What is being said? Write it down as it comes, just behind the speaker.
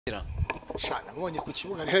Shana nabonye ku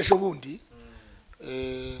kibuga ejo bundi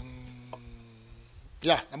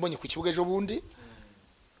nabonye ku kibuga ejo bundi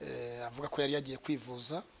avuga ko yari yagiye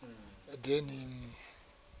kwivuza then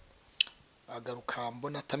agaruka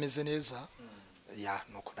mbona atameze neza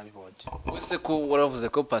nuko nabibonye. Wese ko waravuze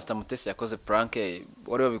ko Pastor Mutesi yakoze prank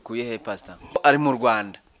wari wabikuye he Pastor ari mu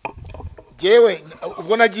Rwanda? Jewe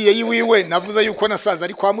ubwo nagiye yiwiwe navuze yuko nasaza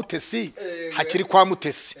ari kwa Mutesi hakiri kwa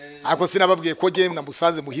Mutesi ariko sinababwiye ko je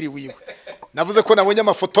namusaze muhiri wiwe. Navuze ko nabonye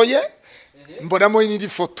amafoto ye mbonamo n'indi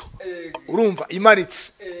foto urumva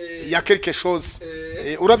imaritse ya quelque chose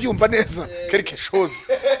urabyumva neza quelque chose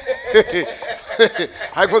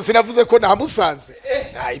ariko sinavuze ko namusanze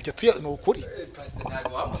ibyo tuye no ukuri Pastor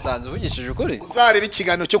ntago wamusanze uvugishije ukuri. Uzareba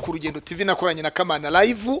ikiganiro cyo ku Rugendo TV nakoranye na Kamana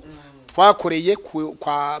live twakoreye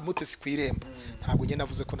kwa Mutesi kwirembo ntabwo nge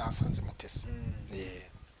navuze ko nasanze Mutesi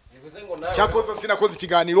cyakoze sinakoze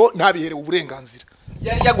ikiganiro ntabihere uburenganzira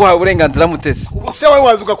yari yaguhaye uburenganzira Mutesi. Ubu se wawe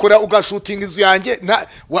waza ugakora ugashutinga inzu yanjye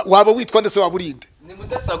waba witwa ndetse waburinde ni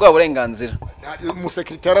Mutesi waguhaye uburenganzira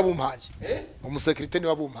umusekirite arabumpaye umusekirite ni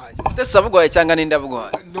wabumpaye Mutesi avugaye cyangwa ninde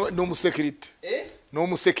avugaye no umusekirite no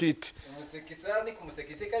umusekirite ni ku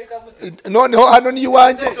musekirite kari ka Mutesi noneho hano ni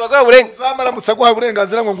iwanjye waguhaye uburenganzira uzamuramutsa guhaye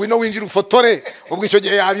uburenganzira ngo ngwino winjire ufotore ubwo icyo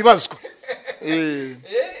gihe yabibazwa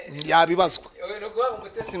yabibazwa no guha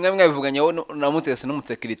Mutesi mwamwe bivuganye na Mutesi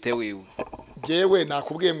n'umusekirite wiwe. Jewe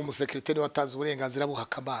nakubwiye ngo umusekirite ni watanze uburenganzira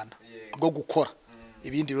buhakamana bwo gukora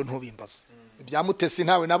ibindi rero ntubimbaza ibya Mutesi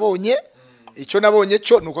ntawe nabonye icyo nabonye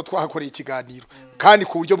cyo nuko twahakoreye ikiganiro kandi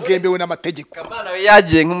ku buryo bwembewe n'amategeko. Kamana we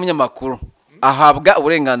yagiye nk'umunyamakuru ahabwa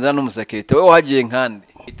uburenganzira n'umusekirite we wagiye nkande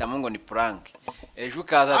itamo ngo ni prank ejo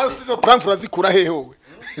kaza ati izo prank urazikura hehe wowe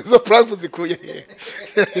izo prank uzikuye hehe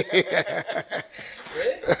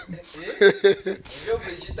ejo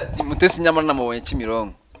Brigitte ati Mutesi nyamara namubonye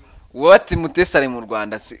Kimironko wowe ati Mutesi ari mu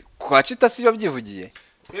Rwanda kwa Cita si yo byivugiye.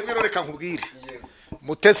 Twebwe reka nkubwire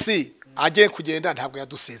Mutesi agiye kugenda ntabwo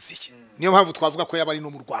yadusezeye niyo mpamvu twavuga ko yaba ari no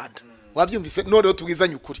mu Rwanda wabyumvise none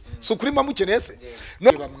tubwizanye ukuri so kuri mamukeneye se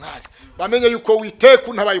no bamwari bamenye yuko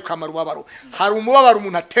witeka ntabaye ukamara ubabaro hari umubabaro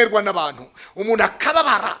umuntu aterwa n'abantu umuntu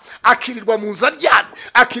akababara akirirwa mu nzaryana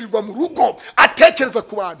akirirwa mu rugo atekereza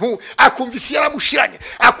ku bantu akumva isi yaramushiranye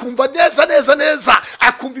akumva neza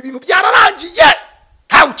akumva ibintu byararangiye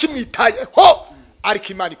nta ukimwitayeho ariko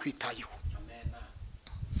Imana ikwitayeho.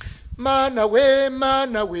 Mana we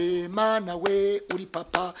uri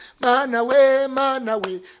papa mana we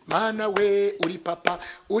uri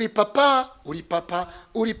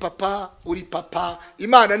papa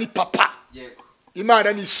Imana ni papa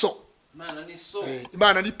Imana ni so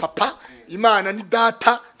Imana ni papa Imana ni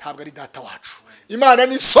data ntabwo ari data wacu Imana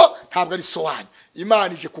ni so ntabwo ari so wanyu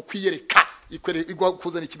Imana ije kukwiyereka igwa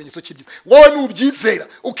kuzana ikimenyetso cy'ibyiza wowe nubyizera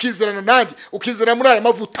ukizerana nanjye ukizera muri aya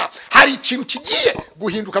mavuta hari ikintu kigiye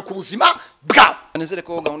guhinduka ku buzima bwawe. Nizere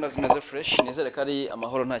ko gahunda zimeze fresh nizere ko ari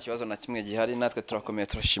amahoro nta kibazo na kimwe gihari natwe turakomeye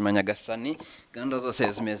turashima Nyagasani gahunda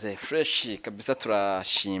zose zimeze fresh kabisa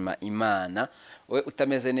turashima Imana. We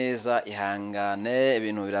utameze neza ihangane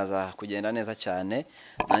ibintu biraza kugenda neza cyane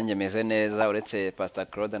nanjye meze neza uretse Pastor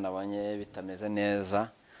Claude nabonye bitameze neza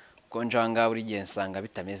ko njanga buri gihe nsanga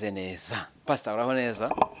bitameze neza. Pastor uraho neza?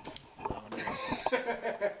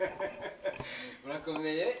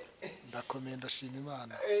 Urakomeye? Ndakomeye ndashima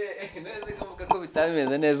Imana. Neze kuvuga ko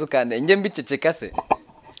bitameze neza ukande nge mbiceceka se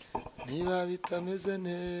niba bitameze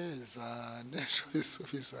neza nesho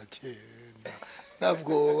bisubiza genda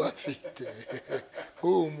nabwo bafite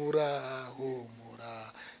humura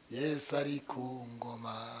Yesu ari ku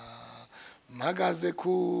ngoma mpagaze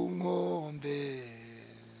ku nkombe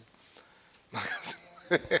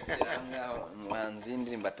mwanzi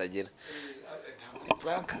indirimbo atagira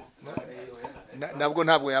prank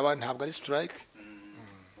ntabwo yaba ntabwo ari strike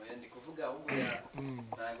ndi kuvuga ahubwo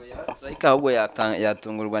ntabwo yaba strike ahubwo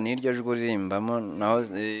yatungurwa n'iryo jwi ririmbamo naho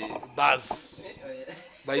buzz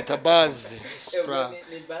bayita buzz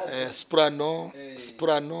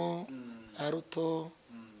soprano aruto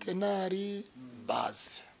tenari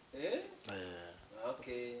buzz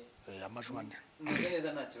okay amajwane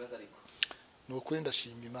neza nta kibazo ariko nukuri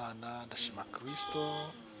ndashima Imana ndashima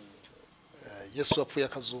Kristo Yesu wapfuye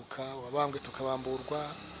akazuka wabambwe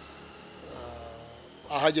tukabamburwa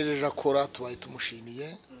ahagejeje akora tubaye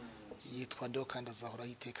tumushimiye yitwa ndeho kandi azahora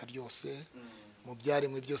yiteka ryose mu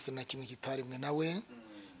byaremwe byose na kimwe kitarimwe nawe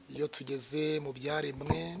iyo tugeze mu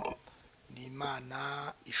byaremwe ni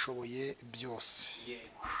Imana ishoboye byose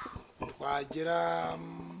twagera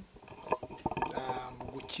mu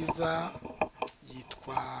gukiza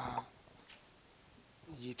yitwa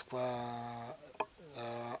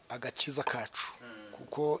agakiza kacu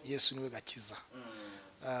kuko Yesu niwe gakiza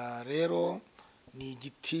rero ni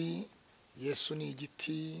igiti, Yesu ni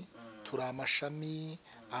igiti, turi amashami,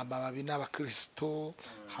 amababi n'abakristo,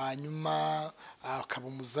 hanyuma akaba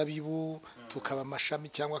umuzabibu tukaba amashami,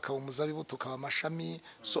 cyangwa akaba umuzabibu tukaba amashami.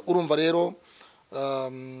 So urumva rero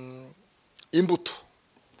imbuto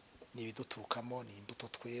ni ibiduturukamo, ni imbuto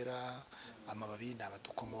twera, amababi ni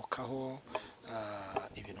abadukomokaho,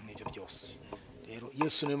 ibintu nk'ibyo byose. Rero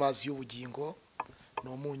Yesu ni mazi y'ubugingo, ni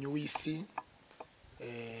umunyu w'isi,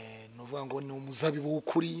 ni uvuga ngo ni umuzabibu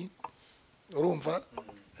w'ukuri, urumva,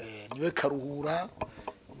 niwe karuhura,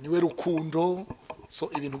 niwe rukundo. So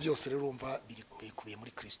ibintu byose rero urumva bikubiye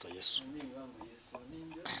muri Kristo Yesu.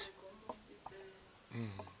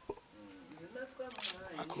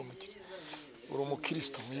 Uri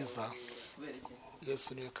umukristo mwiza,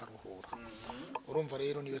 Yesu niwe karuhura. Urumva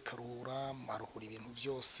rero niwe karuhura, aruhura ibintu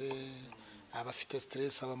byose, abafite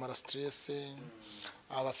stress abamara stress,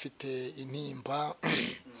 abafite intimba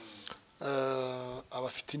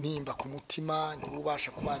abafite intimba ku mutima, niwe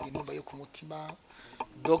ubasha kubaga intimba yo ku mutima.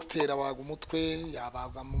 Dogiteri abaga umutwe,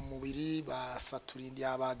 yabaga mu mubiri, basatura indi,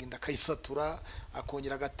 yabaga inda akayisatura,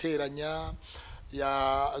 akongera agateranya,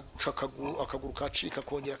 akaguru kacika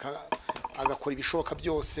akongera agakora ibishoboka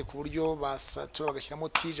byose ku buryo basatura bagashyiramo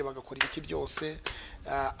tije, bagakora ibiki byose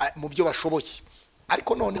mu byo bashoboye.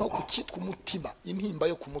 Ariko noneho ku cyitwa umutima, intimba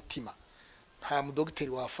yo ku mutima, nta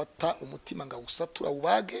mudogiteri wafata umutima ngo awusatura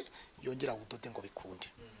ubage yongera awudode ngo bikunde.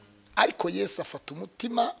 Ariko Yesu afata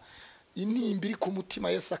umutima, intimba iri ku mutima,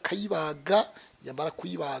 Yesu akayibaga, yamara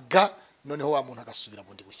kuyibaga noneho wa muntu agasubira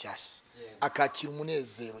bundi bushyashya, akakira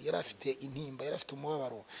umunezero. Yari afite intimba, yari afite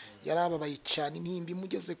umubabaro, yarababaye cyane, intimba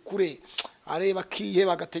imugeze kure, areba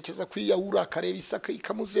akiheba, agatekereza kwiyahura, akareba isaka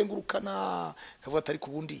ikamuzengurukana, akavuga ati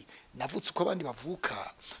ariko ubundi navutse uko abandi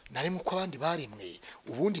bavuka, naremwe uko abandi baremwe,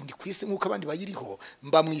 ubundi ndi ku isi nk'uko abandi bayiriho,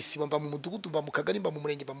 mba mu isibo, mba mu mudugudu, mba mu kagari, mba mu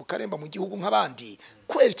murenge, mba mu karere, mba mu gihugu nk'abandi,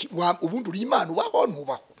 kubera ubundi uri Imana, ubaho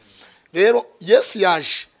ntubaho. Rero Yesu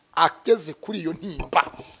yaje ageze kuri iyo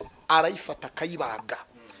ntimba, arayifata akayibaga,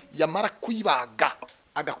 yamara kuyibaga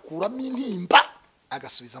agakuramo intimba,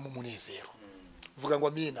 agasubizamo umunezero. Vuga ngo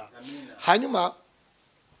amina. Hanyuma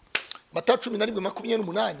Matayo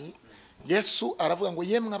 11:28 Yesu aravuga ngo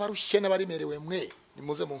yemwe abarushye n'abaremerewe mwe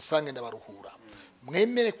nimuze munsange ndabaruhura,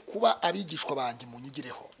 mwemere kuba abigishwa banjye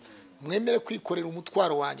munyigireho, mwemere kwikorera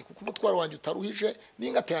umutwaro wanjye, kuko umutwaro wanjye utaruhije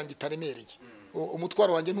n'ingata yanjye itaremereye.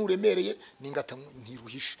 Umutwaro wanjye nturemereye n'ingata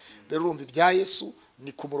ntiruhishe. Rero urumva ibya Yesu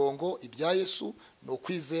ni ku murongo, ibya Yesu no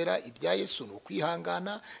kwizera, ibya Yesu no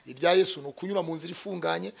kwihangana, ibya Yesu no kunyura mu nzira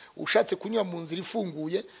ifunganye. Ushatse kunyura mu nzira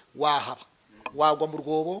ifunguye wahaba, wagwa mu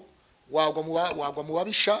rwobo, wagwa mu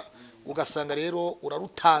babisha, ugasanga rero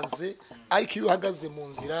urarutanze. Ariko iyo uhagaze mu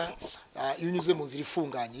nzira, iyo unyuze mu nzira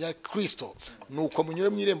ifunganye ya Kristo, nuko munyure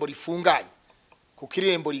mu irembo rifunganye, kuko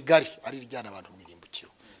irembo rigari ari rijyana abantu mu irimbukiro.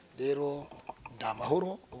 Rero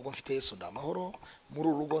ndamahoro, ubwo mfite Yesu ndamahoro, muri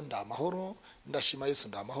urugo ndamahoro, ndashima Yesu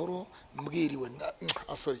ndamahoro, mbwiriwe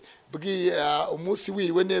umunsi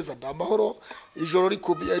wiriwe neza ndamahoro, ijoro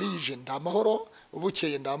rije ndamahoro,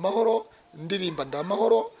 bukeye ndamahoro, ndirimba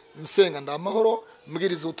ndamahoro, nsenga ndamahoro,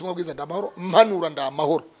 mbwiriza ubutumwa bwiza ndamahoro, mpanura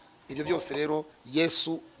ndamahoro. Ibyo byose rero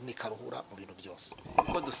Yesu ni karuhura mu bintu byose.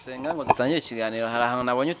 Uko dusenga ngo dutangire ikiganiro, hari ahantu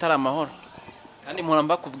nabonye utari amahoro, kandi mpora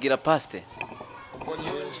mbakubwira pasite.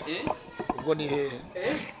 Ubwo ni hehe?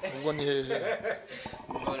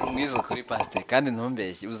 Mwiza kuri pasite, kandi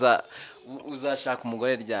ntumbeshye, uzashaka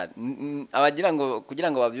umugore ryari? Abagira ngo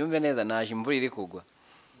kugira ngo babyumve neza, naje imvura iri kugwa,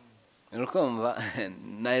 urukumva,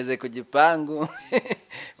 naheze ku gipangu,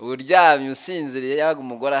 uryamye usinziriye, yabaga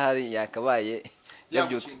umugore ahari yakabaye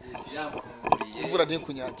yabyutse yamfunguriye, imvura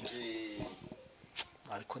ntikunyagira.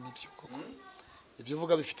 Ariko nibyo koko ibyo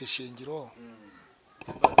uvuga bifite shingiro.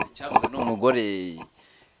 Cyabuze n'umugore,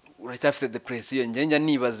 uracyafite depression, njya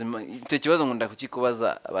nibaza icyo kibazo nkunda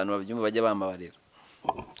kukikubaza abantu babyumva bajya bambabarira.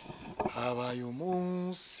 Habaye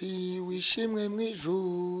umunsi wishimwe mu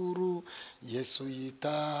ijuru, Yesu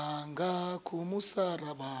yitanga ku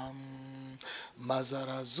musaraba, maze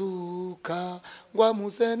arazuka ngo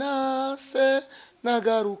amuze nase,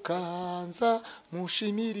 nagaruka nza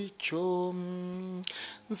mushimira icyo,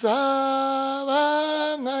 nzaba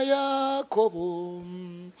nka Yakobo,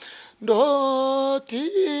 ndoti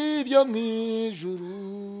ibyo mu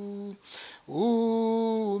ijuru,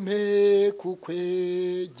 umpe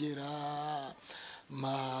kukwegera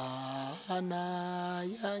Mana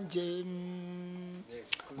yanjye,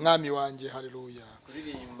 mwami wanjye. Haleluya.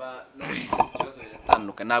 Kuririmba no ikibazo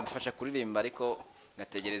biratandukanye, nagufasha kuririmba ariko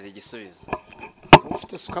ngategereza igisubizo.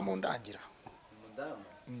 Ufite suka mu ndangira umudamu,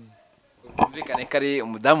 kumvikane ko ari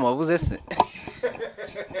umudamu wabuze se.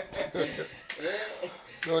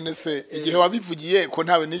 none se igihe wabivugiye ko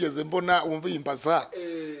ntawe nigeze mbona wumvimbaza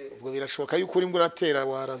ubwo birashoboka yuko uri muratera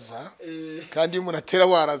waraza kandi iyo umuntu atera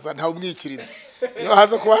waraza ntawe umwikiriza iyo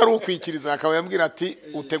haza kuba hari ukwikiriza akaba yambwira ati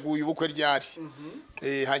uteguye ubukwe ryari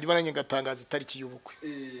hanyuma nanjye ngatangaza itariki y'ubukwe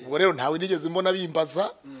ubwo rero ntawe nigeze mbona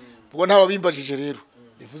bimbaza ubwo ntawe bimbajije rero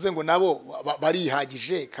bivuze ngo nabo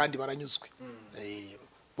barihagije kandi baranyuzwe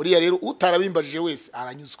buriya rero utarabimbajije wese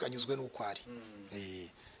anyuzwe n'uko ari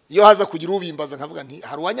iyo haza kugira ubimbaza nkavuga nti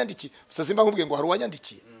hari uwanyandikiye gusa simba nkubwiye ngo hari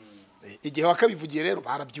uwanyandikiye igihe wakabivugiye rero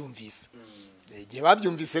barabyumvise igihe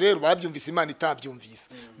babyumvise rero babyumvise Imana itabyumvise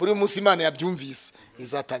buri munsi Imana yabyumvise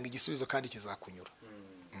izatanga igisubizo kandi kizakunyura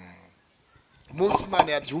munsi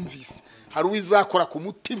Imana yabyumvise hari uwizakora ku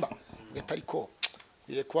mutima gatari ko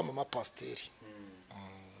ire kuba mama pasiteri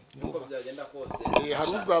uko byagenda kose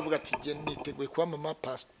hari uzavuga ati je niteguye kuba mama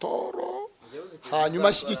pasitoro hanyuma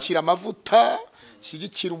ashyigikira amavuta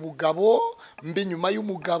shyigikira umugabo mbi nyuma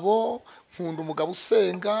y'umugabo nkunda umugabo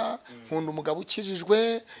usenga nkunda umugabo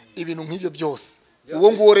ukijijwe ibintu nk'ibyo byose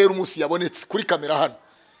uwo nguwo rero umunsi yabonetse kuri kamera hano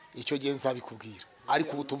icyo gihe nzabikubwira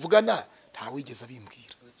ariko ubu tuvugana nta wigeze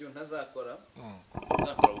abimbwira ntazakora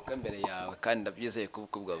ubukwe mbere yawe kandi ndabyizeye ko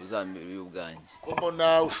ubukwe bwawe buzambere ubwanjye ko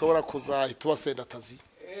mbona ushobora kuzahita ubasenda atazi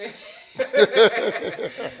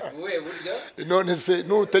none se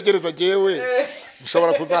nutegereza jewe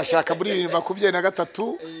nshobora kuzashaka muri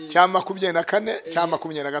 2023 cyangwa 24 cyangwa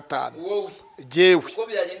 25 wowe jewe uko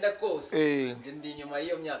byagenda kose ndi nyuma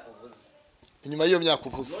y'iyo myaka uvuze inyuma y'iyo myaka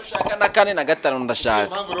uvuze nushaka na 4 na 5 ndashaka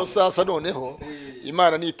impamvu rero sasa noneho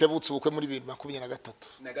Imana nitebutse ubukwe muri 2023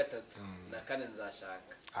 na 4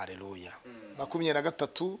 nzashaka haleluya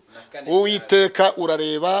 23 uwiteka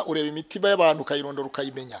urareba ureba imitima y'abantu ukayirondora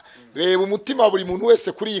ukayimenya reba umutima wa buri muntu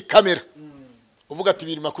wese kuri iyi kamera uvuga ati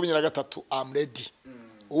 2023 I'm ready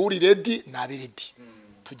uri ready nabe ready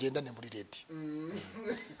tugendane muri ready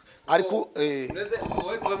ariko neze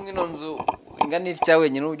wowe kuba mwino nzu ingana cya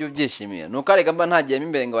wenyine ubyo byishimiye nuko arega mba ntagiyemo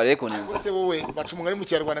imbere ngo bareke kunenza se wowe baca umugani mu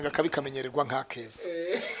Kinyarwanda ngakabikamenyererwa nk'akeza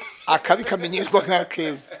akabikamenyerwa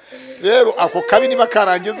nk'akeza rero ako kabi niba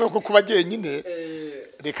karangezeho ko kuba nyine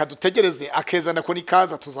reka dutegereze akeza nako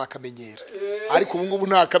nikaza tuzakamenyera ariko ubu ngubu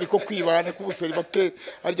nta kabi ko kwibana k'ubuseri bate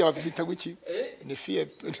arya babita gwiki ni fie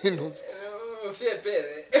ntuzi fie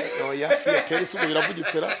pere oya fie pere sugo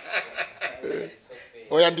biravugitsera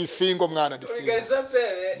oya ndi single mwana ndi single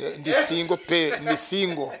ndi single pe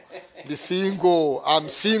ndi single I'm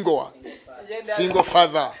single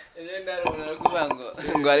father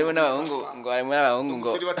ngo harimo n'abahungu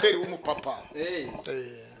ngo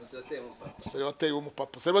seribateri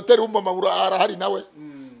w'umupapa seribateri w'umumama arahari nawe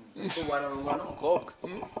kubararwa n'umukobwa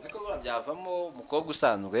ariko byavamo umukobwa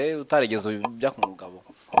usanzwe utarigeze ujya ku mugabo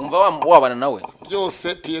umva wabana nawe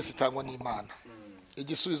byose PS itangwa n'Imana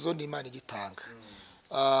igisubizo n'Imana igitanga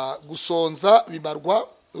gusonza bimarwa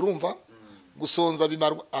urumva gusonza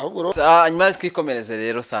bimarwa ahubwo nyuma twikomereze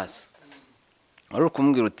rero sasa ari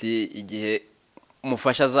ukumbwira uti igihe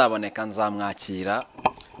umufasha azaboneka nzamwakira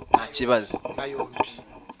nta kibazo nayombi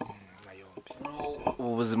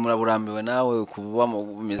ubu buzima burambiwe nawe kuba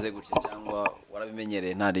bumeze gutya cyangwa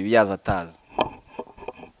warabimenyereye nta ribiyaza ataza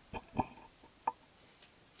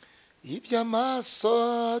iby'amaso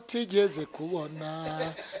tigeze kubona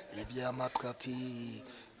iby'amatwi ati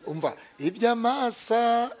umva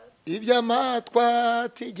iby'amatwa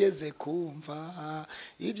tigeze kumva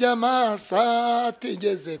iby'amasa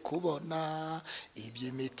tigeze kubona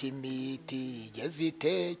iby'imitima tigeze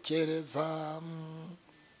itekereza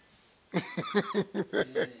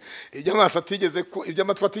iby'amasa tigeze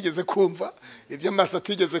iby'amatwa tigeze kumva iby'amasa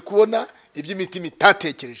tigeze kubona iby'imitima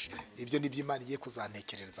itatekereje ibyo ni by'Imana igiye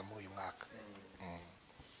kuzantekerereza muri uyu mwaka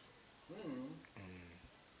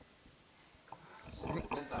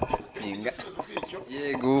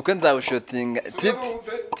yego ubukwe nzabushotinga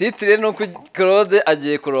titire nuko Claude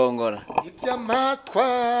agiye kurongora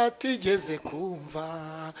iby'amatwa tigeze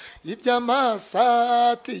kumva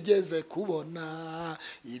iby'amasa tigeze kubona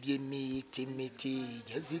iby'imitima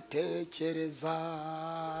tigeze itekereza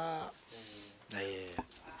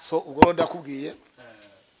so ubwo ndakubwiye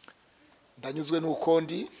ndanyuzwe nuko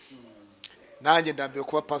ndi nanjye ndambiwe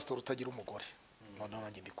kuba pastor utagira umugore none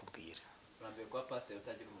nanjye mbikubwira ndambiwe kuba pastor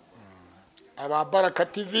utagira umugore aba Baraka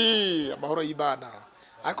TV amahoro y'Imana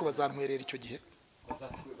ariko bazantwerera icyo gihe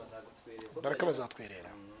Baraka bazatwerera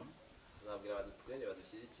tuzabwira badutwere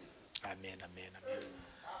badushyigikire amen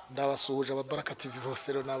ndabasuhuje aba Baraka TV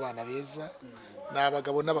bose rero n'abana beza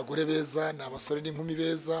n'abagabo n'abagore beza n'abasore n'inkumi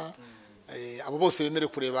beza abo bose bemere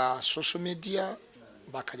kureba social media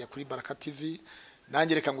bakajya kuri Baraka TV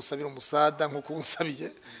nanjye reka ngusabira umusada nkuko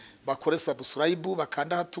unsabiye bakore subscribe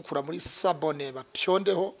bakanda hatukura muri sabone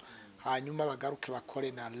bapyondeho hanyuma bagaruke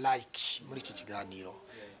bakore na like muri iki kiganiro.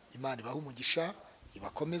 Imana ibaha umugisha,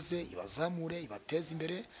 ibakomeze, ibazamure, ibateze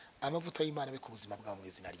imbere, amavuta y'Imana be ku buzima bwawe mu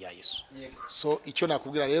izina rya Yesu. So icyo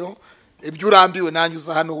nakubwira rero, ibyo urambiwe nanjye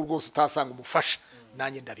uza hano rwose utasanga umufasha,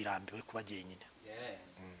 nanjye ndabirambiwe kuba jyenyine.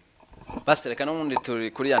 Pastor, reka n'ubundi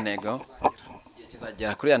turi kuri ya ntego, igihe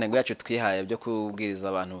kizagera kuri ya ntego yacu twihaye byo kubwiriza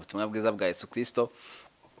abantu ubutumwa bwiza bwa Yesu Kristo.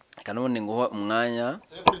 Reka n'ubundi nguho umwanya.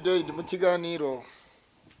 Everyday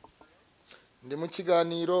ndi mu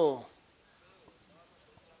kiganiro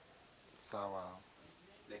sawa.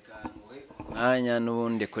 Reka nguhe umwanya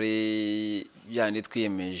n'ubundi kuri byandi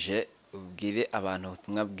twiyemeje ubwire abantu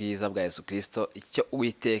ubutumwa bwiza bwa Yesu Kristo, icyo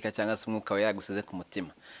Uwiteka cyangwa se umwuka we yagusize ku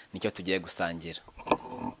mutima, nicyo tugiye gusangira.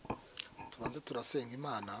 Tubanze turasenga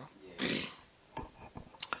Imana.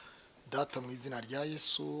 Data mu izina rya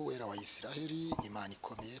Yesu wera wa Isiraheli, Imana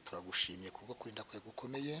ikomeye, turagushimiye kubwo kurinda kwe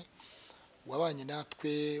gukomeye. Wabanye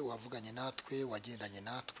natwe, wavuganye natwe, wagendanye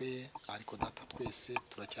natwe, ariko data twese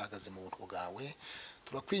turacyahagaze mu buntu bwawe.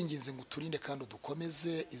 Turakwinginze ngo turinde kandi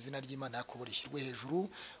udukomeze, izina ry'Imana yakobo rishyirwe hejuru.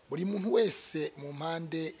 Buri muntu wese mu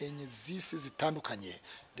mpande enye z'isi zitandukanye,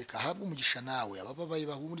 reka ahabwe umugisha nawe, abababaye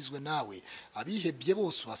bahumurizwe nawe, abihebye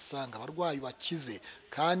bose basanga, abarwayi bakize,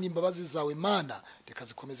 kandi imbabazi zawe Mana reka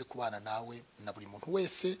zikomeze kubana nawe na buri muntu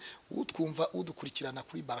wese utwumva udukurikirana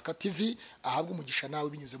kuri Baraka TV. Ahabwe umugisha nawe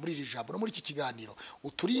binyuze muri iri jambo no muri iki kiganiro.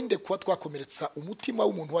 Uturinde kuba twakomeretsa umutima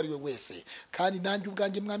w'umuntu wari we wese, kandi nanjye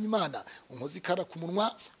ubwanjye Mwami Imana unkoze ikara ku munwa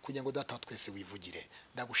kugira ngo data twese wivugire.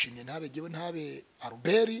 Ndagushimye ntabe gewe ntabe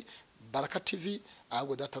Albert Baraka TV,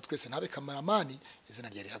 ahubwo data twese ntabe Kamaramani, izina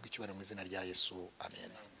rya rihabwa icyubahiro mu izina rya Yesu,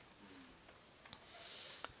 amen.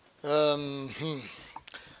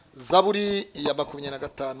 Zaburi ya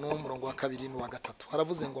 25 umurongo wa 2 n'uwa 3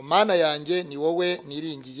 haravuze ngo Mana yanjye ni wowe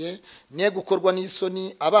niringiye, ne gukorwa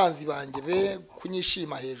n'isoni, abanzi banjye be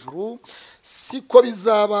kunyishima hejuru. Siko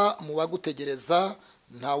bizaba mu bagutegereza,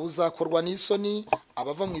 nta uzakorwa n'isoni,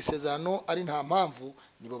 abava mu isezerano ari nta mpamvu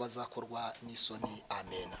nibo bazakorwa n'isoni.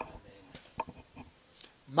 Amen.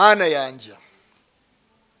 Mana yanjye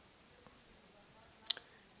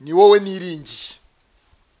ni wowe niringiye,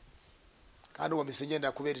 kandi uwo mise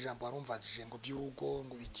ngenda kubera ijambo warumvajije ngo by'urugo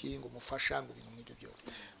ngo biki ngo mufasha ngo ibintu nk'ibyo byose.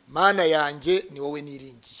 Mana yanjye ni wowe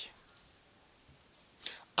niringiye,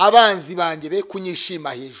 abanzi banjye be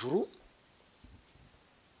kunyishima hejuru.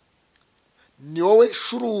 Ni wowe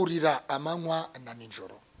shururira amanywa na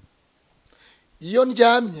nijoro, iyo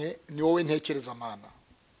ndyamye ni wowe ntekereza Mana,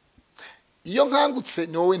 iyo nkangutse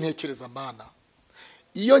ni wowe ntekereza Mana,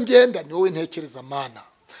 iyo ngenda ni wowe ntekereza Mana,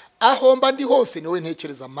 aho mba ndi hose ni wowe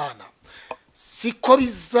ntekereza Mana. Siko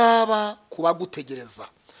bizaba kubagutegereza,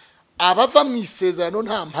 abava mu isezerano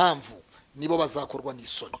nta mpamvu nibo bazakorwa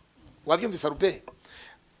n'isoni. Wabyumvise Rube?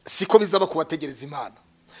 Siko bizaba kubategereza Imana.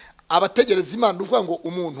 Abategereza Imana uvuga ngo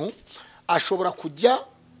umuntu ashobora kujya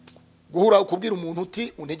guhura kubwira umuntu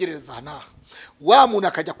uti untegerereza hanaha, wa muntu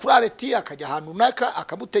akajya kuri areti akajya ahantu naka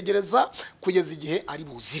akamutegereza kugeza igihe ari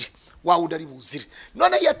buzire, wa wundi ari buzire.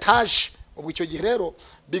 None yataje ubwo icyo gihe rero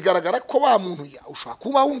bigaragara ko wa muntu ushobora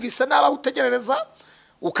kuba wumvise nabaho utegerereza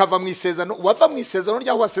ukava mu isezerano, wava mu isezerano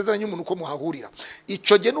ryaho wasezeranye umuntu ko muhahurira.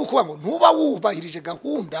 Icyo gihe nuko ngo ntuba wubahirije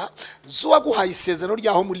gahunda z'uwaguhaye isezerano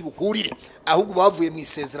ryaho muri buhurire, ahubwo bavuye mu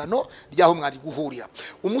isezerano ryaho mwari guhurira.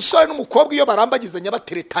 Umusore n'umukobwa iyo barambagizanya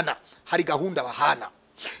bateretana hari gahunda bahana,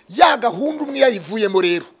 ya gahunda umwe yayivuyemo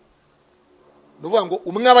rero nuvuga ngo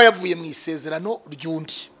umwe aba yavuye mu isezerano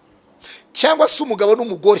ry'undi, cyangwa se umugabo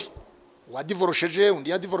n'umugore wadivorosheje undi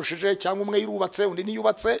yadivorosheje, cyangwa umwe yubatse undi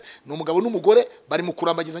niyubatse, ni umugabo n'umugore bari mu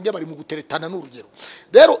kurambagiza njye bari mu guteretana n'urugero.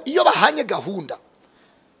 Rero iyo bahanye gahunda,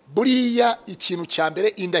 buriya ikintu cya mbere,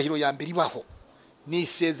 indahiro ya mbere ibaho ni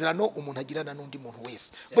isezerano umuntu agirana n'undi muntu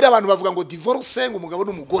wese. Buriya abantu bavuga ngo divorce ngo umugabo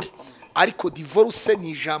n'umugore, ariko divorce ni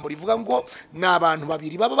ijambo rivuga ngo ni abantu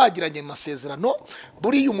babiri baba bagiranye amasezerano.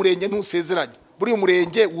 Buriya umurenge ntusezeranye, buriya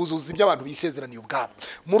umurenge wuzuza ibyo abantu bisezeraniye ubwabo.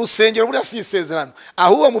 Mu rusengero buriya si isezerano,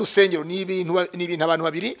 ahubwo mu rusengero ni ibintu abantu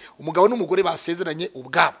babiri umugabo n'umugore basezeranye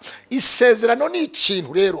ubwabo. Isezerano ni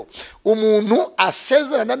ikintu rero umuntu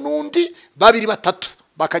asezerana n'undi babiri batatu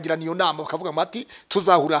bakagirana iyo nama bakavuga mati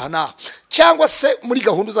tuzahurira hana, cyangwa se muri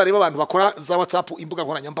gahunda uzareba abantu bakora za WhatsApp imbuga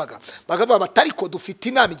nkoranyambaga bakavuga batariko dufite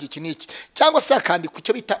inama iki niki, cyangwa se akandika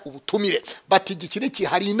icyo bita ubutumire bati iki niki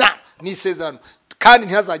hari inama n'isezerano kandi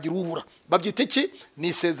ntihazagira ubura. Babyita iki? Ni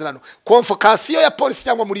isezerano. Convocation ya polisi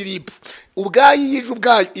cyangwa muri RIB ubwayi yije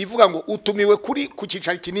ubwayo ivuga ngo utumiwe kuri ku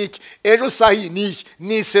cyicaro iki niki ejo sahi niyi,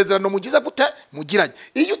 ni isezerano mugize gute mugiranye.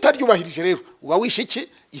 Iyo utaryubahirije rero uba wishe iki?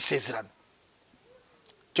 Isezerano.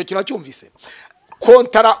 Cyo kino cyumvise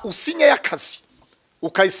kontara usinye y'akazi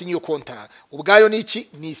ukayisinya iyo kontara ubwayo niki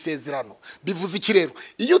ni isezerano. Bivuze iki rero?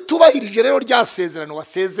 Iyo tubahirije rero rya sezerano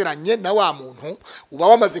wasezeranye na wa muntu uba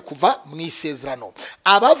wamaze kuva mu isezerano.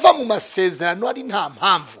 Abava mu masezerano ari nta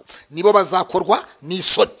mpamvu nibo bazakorwa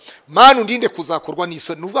n'isoni. Mana undinde kuzakorwa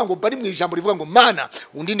n'isoni. Nuvuga ngo bari mu ijambo rivuga ngo Mana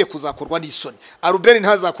undinde kuzakorwa n'isoni. Arubeni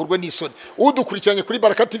ntazakorwe n'isoni. Udukurikiranye kuri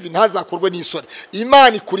Baraka TV ntazakorwe n'isoni.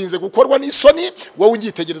 Imana ikurinze gukorwa n'isoni, wowe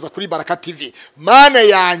ungitegereza kuri Baraka TV. Mana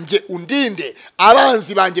yanjye undinde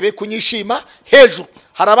abanzi banjye be kunyishima hejuru.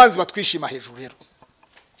 Hari abanzi batwishima hejuru rero.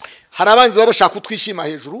 Hari abanzi baba bashaka kutwishima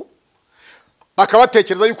hejuru,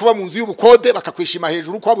 bakabatekereza yuko ba mu nzu y'ubukode bakakwishima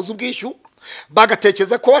hejuru ko wabuze ubwishyu,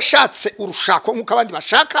 bagatekereza ko washatse urushako nk'uko abandi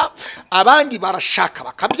bashaka, abandi barashaka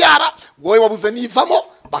bakabyara, wowe wabuze nivamo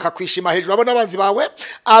bakakwishima hejuru. Abo n'abanzi bawe.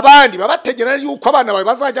 Abandi babategera yuko abana bawe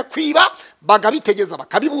bazajya kwiba, bagabitegeza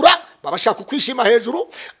bakabibura, babashaka kwishima hejuru.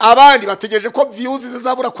 Abandi bategereje ko views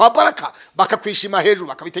zizabura kwa Baraka, bakakwishima hejuru,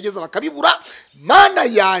 bakabitegeza bakabibura. Mana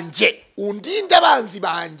yanjye undinde abanzi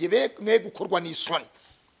banjye be gukorwa n'isoni.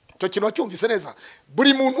 Cyo kintu wacyumvise neza.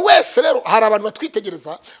 Buri muntu wese rero, hari abantu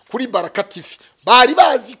batwitegereza kuri Baraka TV bari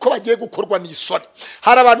bazi ko bagiye gukorwa n'isoni.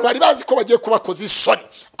 Hari abantu bari bazi ko bagiye kubakoza isoni,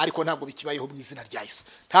 ariko ntabwo bikibayeho mu izina rya Yesu.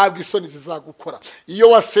 Ntabwo isoni zizagukora. Iyo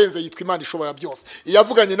wasenze yitwa Imana ishobora byose.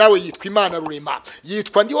 Iyavuganye nawe yitwa Imana rurema.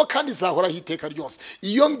 Yitwa ndiho kandi zahora hiteka ryose.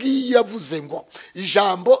 Iyo ngiyi yavuze ngo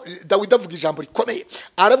ijambo, Dawidi avuga ijambo rikomeye.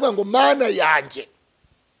 Aravuga ngo Mana yanjye.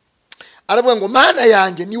 Aravuga ngo Mana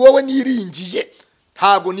yanjye ni wowe niringiye.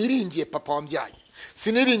 Ntabwo niringiye papa wambyaye,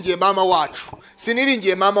 siniringiye mama wacu,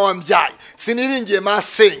 siniringiye mama wambyaye, siniringiye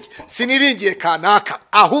masenge, siniringiye kanaka,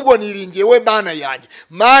 ahubwo niringiye we Mana yanjye.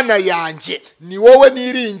 Mana yanjye ni wowe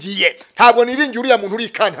niringiye. Ntabwo niringiye uriya muntu uri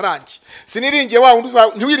kantarangi. Siniringiye wa wundi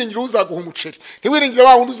ntiwiringire uzaguha umuceri, ntiwiringire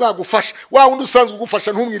wa wundi uzagufasha, wa wundi usanzwe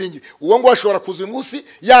ugufasha ntumwiringire. Uwo ngo ashobora kuza uyu munsi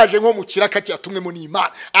yaje nko mu kiraka cyatumwemo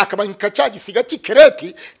n'Imana, akabanyika cya gisiga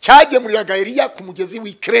cy'Ikereti cyagemuriraga Eliya ku mugezi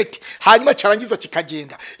w'Ikereti, hanyuma cyarangiza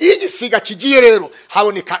kikagenda. Iyo igisiga kigiye rero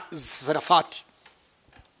haboneka Zarafati.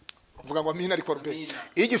 Vuga ngo amina ariko rube.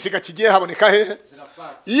 Iyo igisiga kigiye haboneka hehe?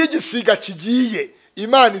 Zarafati. Iyo igisiga kigiye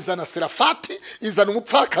Imana izana Serafati, izana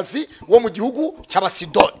umupfakazi wo mu gihugu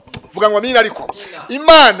cy'Abasidoni. Vuga ngo amina ariko.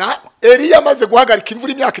 Imana Eliya amaze guhagarika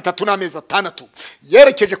imvura imyaka 3 n'amezi 6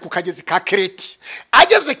 yerekeje ku kagezi ka Kereti.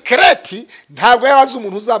 Ageze Kereti ntabwo yarazi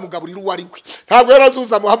umuntu uzamugaburira uwo ari we, ntabwo yarazi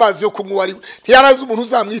uzamuha amazi yo kunywa uwo ari we, ntiyarazi umuntu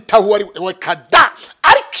uzamwitaho uwo ari we kada.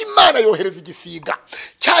 Ariko Imana yohereza igisiga,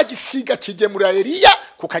 cya gisiga kigemura Eliya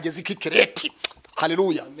ku kagezi k'Ikereti.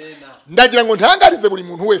 Haleluya. Ndagira ngo ntangarize buri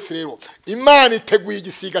muntu wese rero, Imana iteguye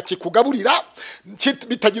igisiga kikugaburira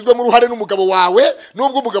bitagizwe mu ruhare n'umugabo wawe,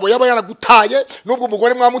 nubwo umugabo yaba yaragutaye, nubwo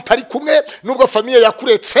umugore mwamutari kumwe, nubwo famiye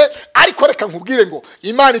yakuretse. Ariko reka nkubwire ngo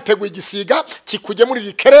Imana iteguye igisiga kikugemurira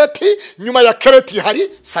Ikereti. Nyuma ya Kereti hari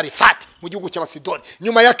Sarifati mu gihugu cy'Abasidoni.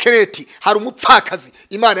 Nyuma ya Kereti hari umupfakazi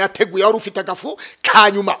Imana yateguye wari ufite agafu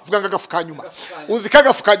kanyuma. Vuga ngo agafu kanyuma. Uzi ko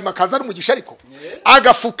agafu kanyuma kaza ari umugisha ariko?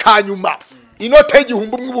 Agafu kanyuma inote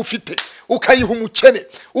y'igihumbi umwe ufite ukayiha umukene,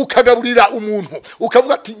 ukagaburira umuntu,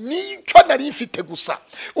 ukavuga ati nicyo nari mfite gusa.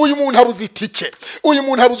 Uyu muntu abuze itike, uyu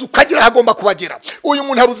muntu abuze ukagira hagomba kubagera, uyu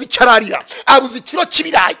muntu abuze icyararira, abuze ikiro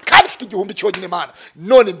cy'ibirayi kandi ufite igihumbi cyonyine Mana,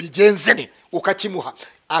 none mbigenze ne? Ukakimuha.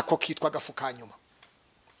 Ako kitwa agafu kanyuma.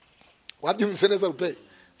 Wabyumvise neza rube?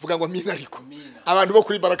 Vuga ngo amina ariko. Abantu bo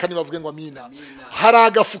kuri Baraka ni bavuge ngo amina. Hari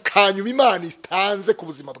agafu kanyuma Imana itanze ku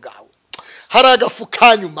buzima bwawe. Hari agafu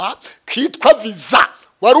kanyuma kitwa visa.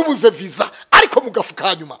 Warubuze visa ariko mu gafu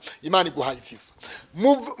kanyuma Imana iguhaye visa.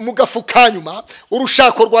 Mu gafu kanyuma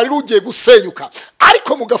urushako rwari rugiye gusenyuka,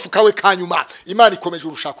 ariko mu gafu kawe kanyuma Imana ikomeje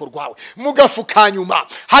urushako rwawe. Mu gafu kanyuma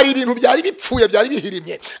hari ibintu byari bipfuye byari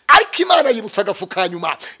bihirimye, ariko Imana yibutsa agafu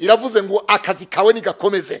kanyuma, iravuze ngo akazi kawe ni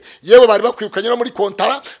gakomeze. Yewe bari bakwirukanye no muri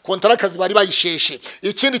kontara akazi bari bayisheshe.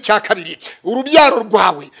 Ikindi cya kabiri, urubyaro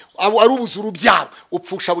rwawe arubuze urubyaro,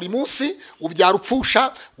 upfusha buri munsi, ubyara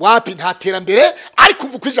upfusha, wapi nta terambere. Ariko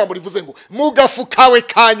uvuga ijambo rivuze ngo mu gafu kawe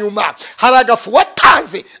kanyuma hari agafu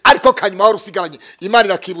watanze, ariko kanyuma warusigaranye. Imana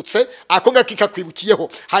irakibutse, ako ngaki kakwibukiyeho.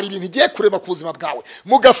 Hari ibintu igiye kurema ku buzima bwawe.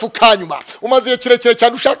 Mu gafu kanyuma umaze kirekire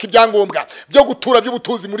cyane ushaka ibyangombwa byo gutura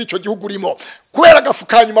by'ubutuzi muri icyo gihugu urimo, kubera agafu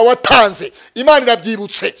kanyuma watanze. Imana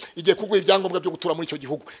irabyibutse, igiye kuguha ibyangombwa byo gutura muri icyo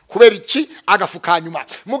gihugu. Kubera iki? Agafu kanyuma.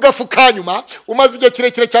 Mu gafu kanyuma umaze igihe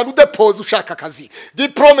kirekire cyane udepoze ushaka akazi,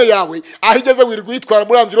 diplome yawe ahigeze wirirwa yitwara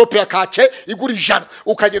muri envelope ya kace igura 100,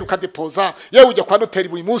 ukagenda ukadepoza. Yewe ujya kwa noteri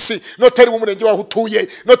buri munsi, noteri w'umurenge waho utuye,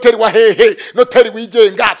 noteri wa hehe, noteri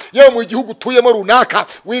wigenga, yewe mu gihugu utuyemo runaka,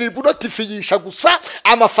 wirirwa notifiyisha gusa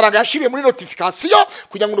amafaranga yashiriye muri notification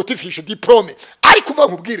kugira ngo notifishe diplome. Ariko uva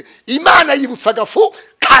nkubwire, Imana yibutse wahindutse agafu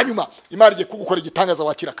kanyuma imana igiye kugukora igitangaza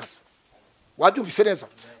wakira akazi. Wabyumvise neza?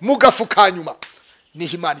 Mu gafu kanyuma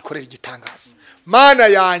niho imana ikorera igitangaza. Mana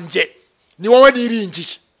yanjye ni wowe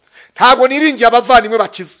niringiye, ntabwo niringiye abavandimwe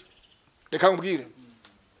bakize. Reka nkubwire,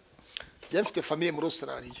 njye mfite famiye muri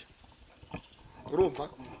Australia, urumva?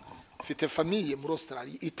 Mfite famiye muri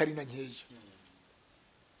Australia itari na nkeya.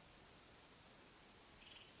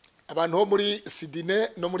 Abantu bo muri Sydney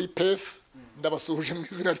no muri Perth ndabasuhuje mu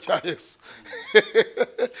izina rya Yesu.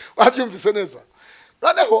 Wabyumvise neza?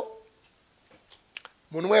 Noneho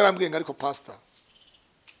umuntu umwe yarambwiye ngo ariko pastor,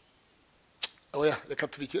 oya reka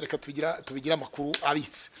tubigira amakuru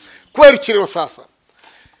abitse. Kubera ikirero sasa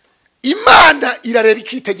Imana irareba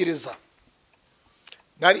ikitegereza.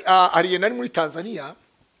 Nari muri Tanzania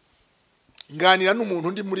nganira n'umuntu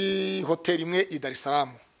undi muri hoteli imwe i Dar es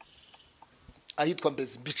Salaam ahitwa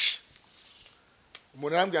Mbezi Beach.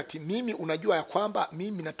 Umuntu arambwira ati mimi unajua ya kwamba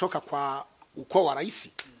mimi natoka kwa ukoo wa rais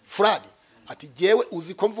fulani. Ati jewe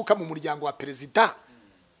uziko mvuka mu muryango wa perezida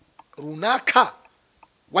runaka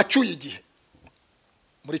wacyuye igihe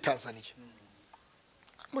muri Tanzania.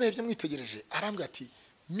 Murebye mwitegereje arambwira ati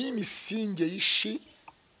mimi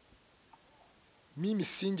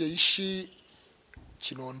singeishi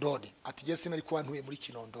Kinondoni. Ati je sinari kuba ntuye muri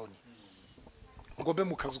Kinondoni ngo mbe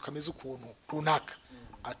mu kazu kameze ukuntu runaka.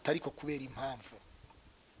 Atari ko kubera impamvu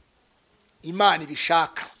Imana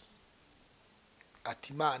ibishaka.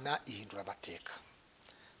 Ati Imana ihindura amateka.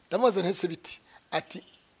 Ndamubaza ntese biti, ati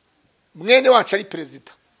mwene wacu ari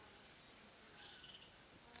perezida.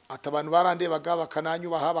 Ati abantu barandebaga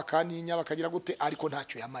bakananyubaha bakaninya bakagira gute, ariko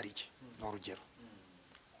ntacyo yamariye. No rugero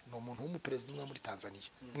no umuntu w'umuperezida umwe muri Tanzania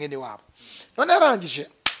mwene wabo. None arangije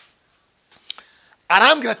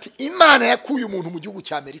arambwira ati Imana yakuye umuntu mu gihugu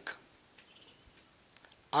cya Amerika,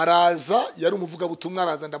 araza yari umuvuga butumwa,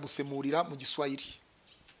 araza ndamusemurira mu Giswahili.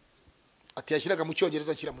 Ati yashyiraga mu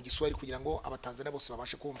Cyongereza ashyira mu Giswahili kugira ngo abatanzania bose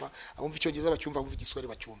babashe kumva, abumva Icyongereza bacyumva, abumva Igiswahili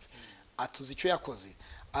bacyumve. Atuzi icyo yakoze,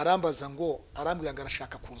 arambaza ngo arambwira ngo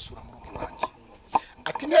arashaka kunsura mu rugo iwanjye.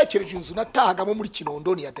 Ati ntekereje inzu natahagamo muri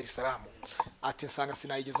Kinondoni ya Dar es Salaam. Ati nsanga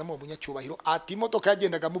sinayigezamo umunyacyubahiro. Ati imodoka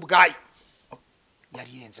yagendagamo ubwayo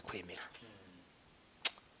yari irenze kwemera.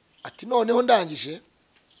 Ati noneho ndangije,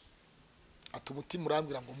 ati umutima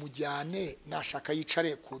urambwira ngo mujyane nashaka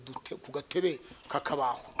yicare ku gatebe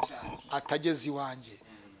kakabaho. Atageze iwanjye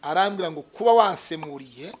arambwira ngo kuba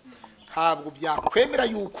wansemuriye ntabwo byakwemera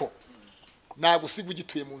yuko nagusiga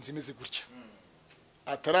ugituye mu nzu imeze gutya.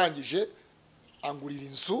 Atarangije angurira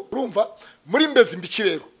inzu, urumva muri Mbezi Beach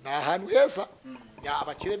rero ni ahantu heza,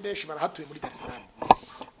 abakire benshi barahatuye muri Dar es Salaam.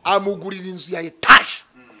 Amugurira inzu ya etage,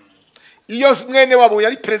 iyo mwene wabo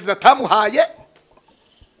yari perezida tamuhaye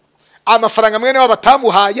amafaranga, mwene wabo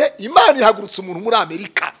tamuhaye. Imana ihagurutse umuntu muri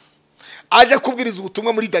Amerika aje kubwiriza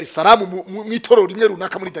ubutumwa muri Dar es Salaam mu itorero rimwe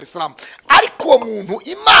runaka muri Dar es Salaam. Ariko uwo muntu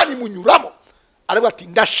Imana imunyuramo aravuga ati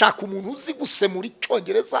ndashaka umuntu uzi gusemura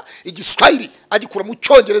Icyongereza Igiswahili, agikura mu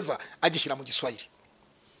Cyongereza agishyira mu Giswahili.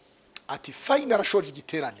 Ati fine arashoje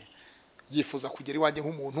igiterane, yifuza kugera iwanjye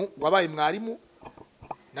nk'umuntu wabaye mwarimu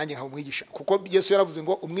nanjye nka umwigisha, kuko Yesu yaravuze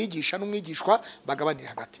ngo umwigisha n'umwigishwa bagabanire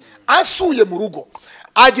hagati. Asuye mu rugo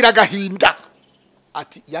agira agahinda.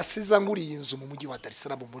 Ati yasiza nguriye inzu mu mujyi wa Dar es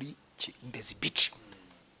Salaam muri Mbezi Beach.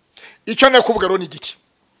 Icyo nakuvuga rero ni giki,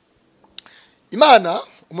 Imana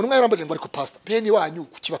umuntu umwe yarambaje ngo ariko pastor bene wanyu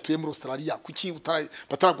kuki batuye muri Australia, kuki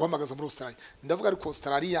bataraguhamagaza muri Australia? Ndavuga ariko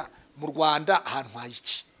Australia mu Rwanda ahantu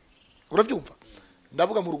hayiki, urabyumva?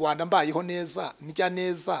 Ndavuga mu Rwanda mbayeho neza, njya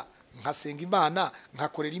neza, nkasenga Imana,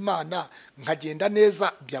 nkakorera Imana, nkagenda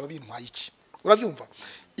neza, byaba bintwaye iki? Urabyumva?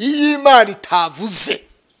 Iyi Imana itavuze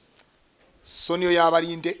so niyo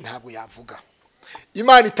yabarinde ntabwo yavuga.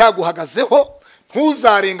 Imana itaguhagazeho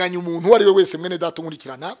ntuzarenganya umuntu uwo ari we wese. Mwene data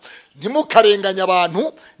nkurikirana, ntimukarenganya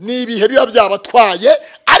abantu, nibihe biba byabatwaye,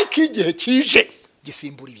 ariko igihe kije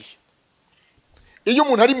gisimbura ibihe. Iyo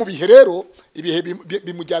umuntu ari mu bihe rero ibihe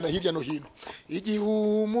bimujyana hirya no hino. Igihe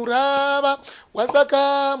umuraba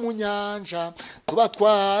wazaga mu nyanja tuba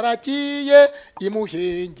twaragiye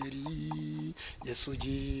imuhengeri, Yesu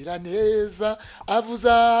gira neza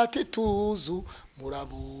avuza ati tuzu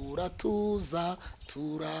murabura tuza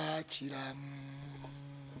turakira.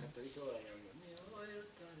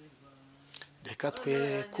 Reka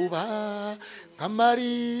twe kuba nka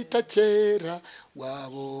Marita kera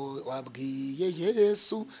wabwiye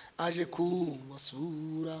Yesu aje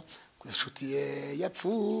kumusura, ko inshuti ye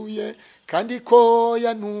yapfuye kandi ko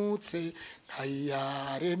yanutse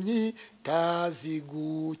ntayaremye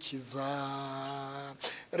tazigukiza.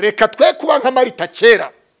 Reka twe kuba nka Marita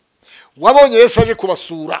kera wabonye Yesu aje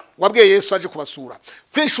kubasura, wabwiye Yesu aje kubasura,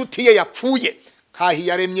 ko inshuti ye yapfuye nkaho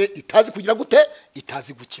yaremye itazi kugira gute,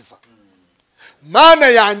 itazi gukiza. Mana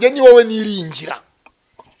yanjye ni wowe niringira,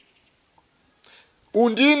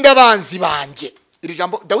 undinde abanzi banjye. Iri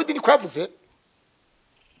jambo Dawidi niko yavuze,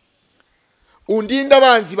 undinde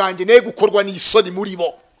abanzi banjye ne gukorwa n'isoni muri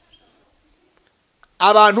bo.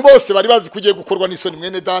 Abantu bose bari bazi kugiye gukorwa n'isoni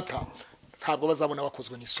mwene data, ntabwo bazabona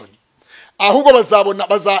bakozwe n'isoni, ahubwo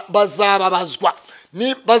bazababazwa,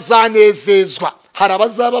 ni bazanezezwa. Hari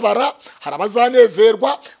abazababara, hari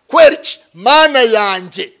abazanezerwa. Kwera iki? Mana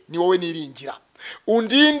yanjye ni wowe niringira,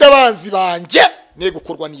 undinde abanzi banjye ne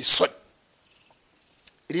gukorwa n'isoni.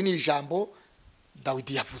 Iri ni ijambo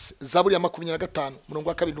Dawidi yavuze, Zaburi ya 25 umurongo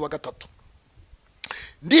wa 2 n'uwa 3.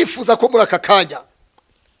 Ndifuza ko muri aka kanya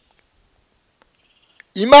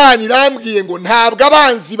Imana irambwiye ngo ntabwo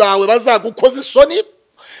abanzi bawe bazagukoza isoni.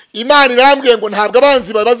 Imana irambwiye ngo ntabwo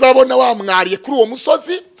abanzi bawe bazabona wamwariye kuri uwo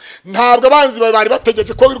musozi. Ntabwo abanzi bawe bari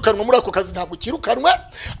bategereje ko wirukanwa muri ako kazi, ntabwo kirukanwe.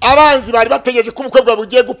 Abanzi bari bategereje ko ubukwe bwawe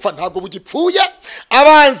bugiye gupfa, ntabwo bugipfuye.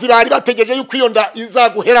 Abanzi bari bategereje yuko iyo nda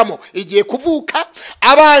izaguheramo igiye kuvuka.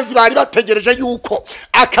 Abanzi bari bategereje yuko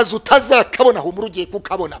akazi utazakabona aho muri ugiye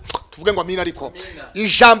kukabona. Tuvuge ngo amina. Ariko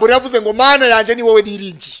ijambo ryavuze ngo Mana yanjye ni wowe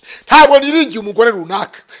niringiye. Ntabwo niringiye umugore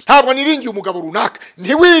runaka, ntabwo niringiye umugabo runaka.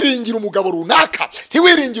 Ntiwiringire umugabo runaka,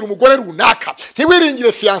 ntiwiringire umugore runaka,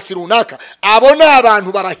 ntiwiringire fiancé runaka. Abo ni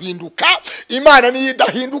abantu barahinduka. Imana niyo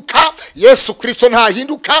idahinduka, Yesu Kristo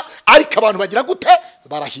ntahinduka, ariko abantu bagira gute?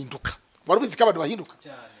 Barahinduka. Warubizi ko abantu bahinduka?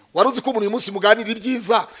 Waruzi ko umuntu uyu munsi muganira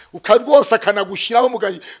ibyiza ukarwose akanagushyiraho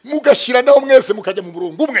mugashyira naho mwese mukajya mu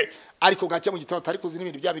murongo umwe, ariko gacya mu gitabo atari kuzi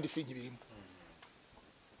n'ibindi bya bindi singi birimo.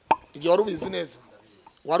 Ibyo warubizi neza,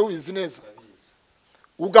 warubizi neza.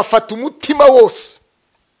 Ugafata umutima wose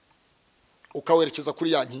ukawerekeza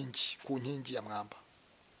kuri ya nkingi, ku nkingi ya mwamba,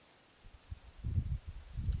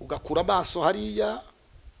 ugakura amaso hariya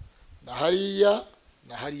na hariya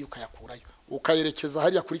na hariya, ukayakurayo ukayerekeza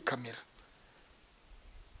hariya kuri kamera.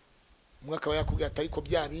 Umwaka wa yakubwiye atari ko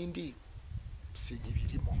bya bindi singi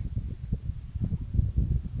birimo.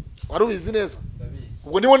 Warubizi neza.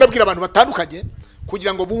 Ubwo nibo ndabwira abantu batandukanye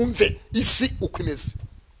kugira ngo bumve isi uko imeze.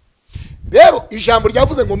 Rero ijambo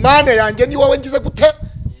ryavuze ngo Mana yanjye ni wowe ngize gute?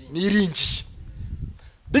 Niringiye.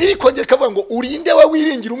 Bibiri kongera kavuga ngo urinde we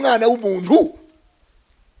wiringira umwana w'umuntu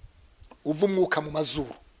uva umwuka mu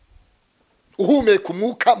mazuru, uhumeka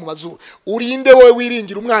umwuka mu mazuru. Urinde wowe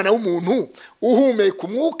wiringira umwana w'umuntu uhumeka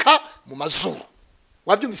umwuka mu mazuru.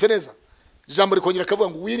 Wabyumvise neza? Ijambo rikongera kavuga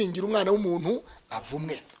ngo wiringira umwana w'umuntu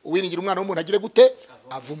avumwe. Uwiringira umwana w'umuntu agire gute?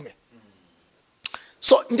 Avumwe.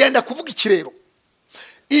 So ndenda kuvuga iki rero?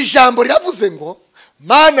 Ijambo ryavuze ngo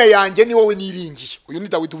Mana yanjye ni wowe niringiye. Uyu ni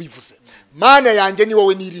Dawidi ubivuze. Mana yanjye ni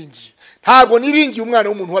wowe niringiye. Ntabwo niringiye umwana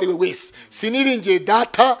w'umuntu wari we wese. Siniringiye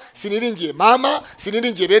data, siniringiye mama,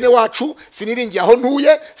 siniringiye bene wacu, siniringiye aho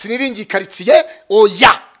ntuye, siniringiye karitsiye.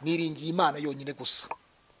 Oya, niringiye Imana yonyine gusa.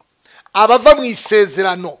 Abava mu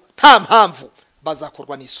isezerano nta mpamvu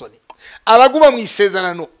bazakorwa n'isoni. Abaguma mu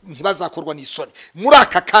isezerano ntibazakorwa n'isoni. Muri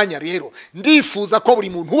aka kanya rero ndifuza ko buri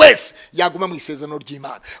muntu wese yaguma mu isezerano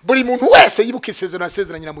ry'Imana. Buri muntu wese yibuka isezerano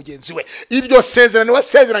yasezeranye na mugenzi we. Iryo sezerano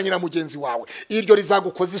wasezeranye na mugenzi wawe, iryo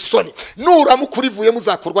rizagukoza isoni. Nuramuka urivuye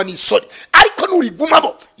muzakorwa n'isoni, ariko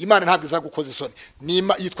nurigumamo Imana ntabwo izagukoza isoni.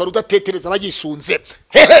 Yitwa rudatetereza abayisunze.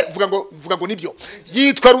 Hehe, vuga ngo nibyo.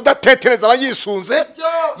 Yitwa rudatetereza abayisunze.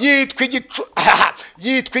 Yitwa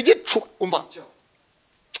igicu. Umva.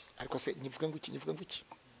 Ariko se nivuga ngo iki?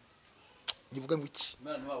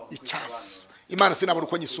 Icyasi. Imana sinabona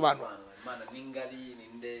uko nyisobanura. Imana n'ingari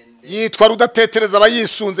n'indende. Yitwa rudatetereza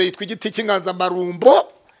abayisunze, yitwa igiti cy'inganza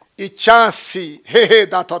marumbo. Icyasi, hehe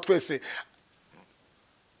data wa twese,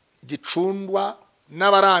 gicundwa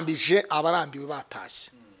n'abarambije abarambiwe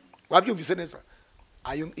batashye. Wabyumvise neza?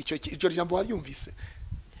 Icyo jambo wabyumvise?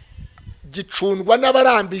 Gicundwa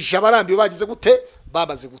n'abarambije abarambiwe bagize gute?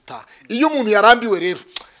 Babaze gutaha. Iyo umuntu yarambiwe rero,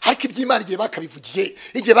 ariko iby'Imana igihe bakabivugiye,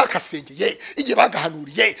 igihe bakasengeye, igihe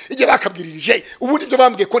bagahanuriye, igihe bakabwiririje, ubundi byo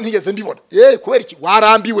bambwiye ko ntigeze mbibona. Kubera iki?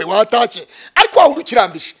 Warambiwe, watashye. Ariko wawe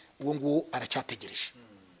ukirambije, uwo nguwo aracyategereje.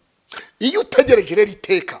 Iyo utegereje rero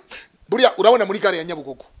iteka, buriya urabona muri gare ya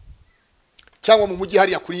Nyabugogo, cyangwa mu mujyi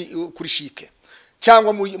hariya kuri Shike,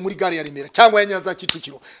 cyangwa muri gare ya Remera, cyangwa ya Nyanza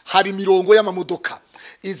Kicukiro, hari imirongo y'amamodoka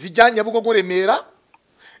izijya Nyabugogo Remera,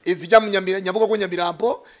 izijya mu Nyabugogo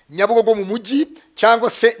Nyamirambo, Nyabugogo mu mujyi, cyangwa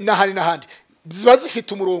se n'ahandi. Ziba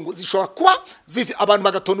zifite umurongo, zishobora kuba abantu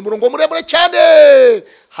bagatonda umurongo muremure cyane,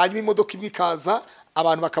 hanyuma imodoka imwe ikaza,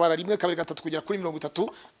 abantu bakabara 1 2 3 kugera kuri 30,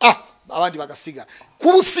 abandi bagasiga.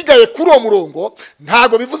 Kuba usigaye kuri uwo murongo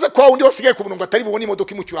ntago bivuze ko wundi wasigaye ku murongo atari bubone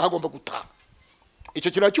imodoka imucyura hagomba gutaha.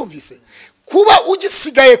 Icyo kintu cyumvise. Kuba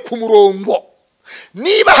ugisigaye ku murongo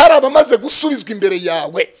niba hari abamaze gusubizwa imbere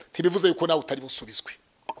yawe ntibivuze yuko nawe utari busubizwe.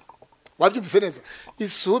 Wabyumvise neza?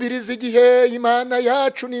 Isubiriza igihe Imana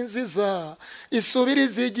yacu ni nziza,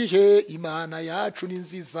 isubiriza igihe Imana yacu ni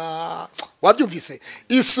nziza. Wabyumvise?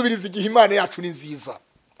 Isubiriza igihe Imana yacu ni nziza.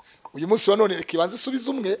 Uyu munsi wa none reka ibanze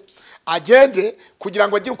isubiza umwe agende kugira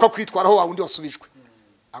ngo agire uko kwitwaraho wa wundi wasubijwe,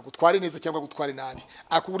 agutware neza cyangwa agutware nabi,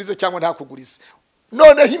 akugurize cyangwa ntakugurize.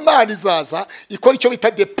 Noneho Imana izaza ikora icyo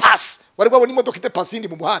bita depasse. Wari wabona imodoka idepassa indi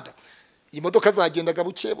mu muhanda? Imodoka zagendaga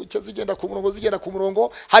buke buke zigenda ku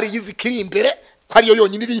murongo, hari izikiri imbere ko ariyo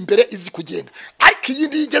yonyine iri imbere izi kugenda, ariko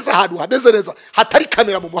iyindi yigeze ahantu hameze neza hatari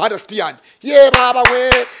kamera mu muhanda nshuti yanjye, ye baba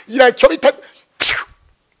we, iracyo bita,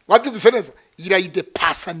 wabyumvise neza,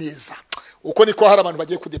 irayidepassa neza. Uko niko hari abantu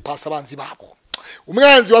bagiye kudepassa abanzi babo.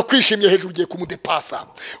 Umwanzi wakwishimye hejuru ugiye kumudepassa,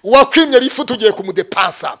 uwakwimye rifutu ugiye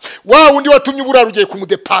kumudepassa, wa wundi watumye uburaro ugiye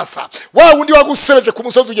kumudepassa, wa wundi wagusebeje ku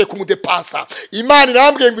musozi ugiye kumudepassa. Imana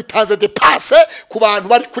irambwiye ngo itanze depasse ku bantu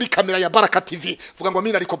bari kuri kamera ya Baraka TV. Vuga ngo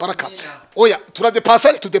amina ariko Baraka. Oya, turadepassa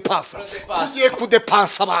ari tudepassa. Tugiye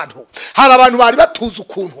kudepassa abantu. Hari abantu bari batuzi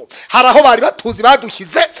ukuntu, hari aho bari batuzi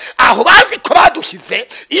badushyize, aho bazi ko badushyize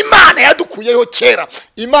Imana yadukuyeho kera.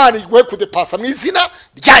 Imana iguhe kudepassa mu izina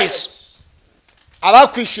rya Yesu.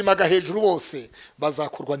 Abakwishimaga hejuru bose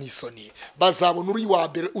bazakorwa n'isoni, bazabona uri wa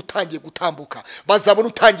mbere utangiye gutambuka, bazabona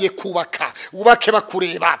utangiye kubaka, ubake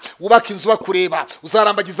bakureba, ubake inzu bakureba,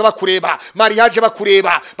 uzarambagiza bakureba, mariage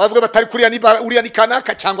bakureba, bavuge batari kuriya ni uriya ni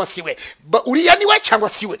kanaka cyangwa siwe, uriya niwe cyangwa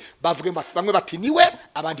siwe, bavuge bamwe bati niwe,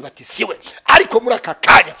 abandi bati siwe. Ariko muri aka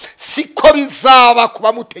kanya siko bizaba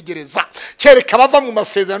kuba mutegereza, kereka bava mu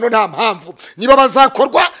masezerano nta mpamvu, niba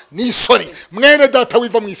bazakorwa n'isoni. Mwene data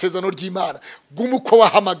wiva mu isezerano ry'Imana, gumuko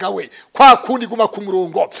wahamagawe kwa kundi guma ku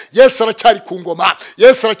murongo. Yesu aracyari ku ngoma,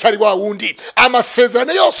 Yesu aracyari wa wundi.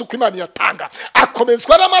 Amasezerano yose uko Imana yatanga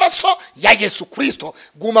akomezwa n'amaraso ya Yesu Kristo.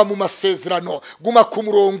 Guma mu masezerano, guma ku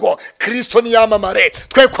murongo. Kristo ni yamamare,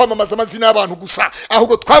 twe kwamamaza amazina y'abantu gusa,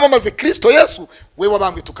 ahubwo twamamaze Kristo Yesu. We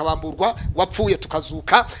wabambwe tukabamburwa, wapfuye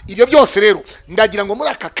tukazuka. Ibyo byose rero ndagira ngo muri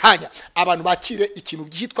aka kanya abantu bakire ikintu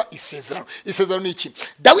byitwa isezerano. Isezerano ni iki?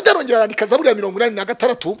 Dawidi arongera yandika Zaburi ya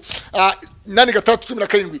 86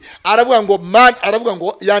 8:17 aravuga ngo aravuga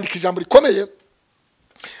ngo yandika ijambo rikomeye,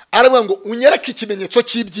 aravuga ngo unyereke ikimenyetso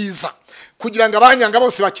cy'ibyiza kugira ngo abanyanga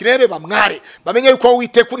bose bakirebe bamware, bamenye yuko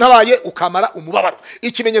Uwiteka untabaye ukamara umubabaro.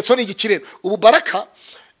 Ikimenyetso ni igikirero. Ubu Baraka,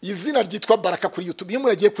 izina ryitwa Baraka kuri YouTube. Iyo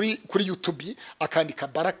muragiye kuri YouTube akandika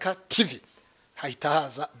Baraka TV, hahita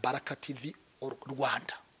haza Baraka TV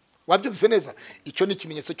Rwanda. Wabyumvise neza? Icyo ni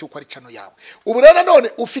ikimenyetso cy'uko ari channel yawe. Ubu rero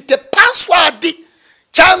none ufite password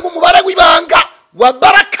cyangwa umubare w'ibanga wa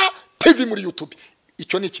Baraka TV muri YouTube.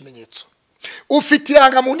 Icyo ni ikimenyetso. Ufite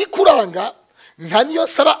irangamuntu ikuranga nka niyo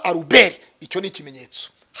saba Aruberi. Icyo ni ikimenyetso.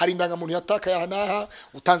 Hari indangamuntu yataka yahanaha,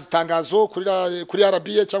 utanze itangazo kuri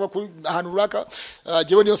RBA cyangwa kuri ahantu runaka,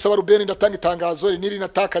 jewe niyo saba Aruberi ndatanga itangazo niri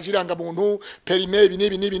nataka jirangamuntu perime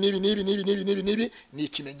nibi ni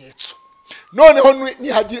ikimenyetso. Noneho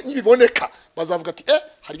nibiboneka bazavuga ati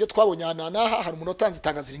hari ibyo twabonye hanaha, hari umuntu utanze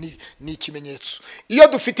itangazo ni ikimenyetso. Iyo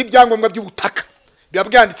dufite ibyangombwa by'ubutaka biba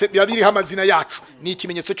byanditse, biba biriho amazina yacu, ni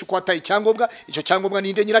ikimenyetso cy'uko wataye icyangombwa. Icyo cyangombwa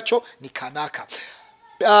ninde nyiracyo? Ni kanaka.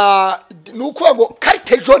 Nuko ngo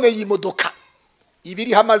carte jaune y'imodoka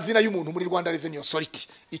ibiriho amazina y'umuntu muri Rwanda Revenue Authority.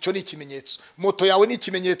 Icyo ni ikimenyetso. Moto yawe ni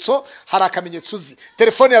ikimenyetso, hari akamenyetso uzi.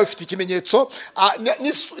 Telefone yawe ifite ikimenyetso,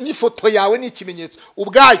 ni foto yawe ni ikimenyetso.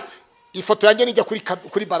 Ubwayo ifoto yanjye nijya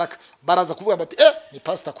kuri Baraka baraza kuvuga bati ni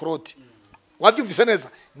Pastor Claude. Wabyumvise neza?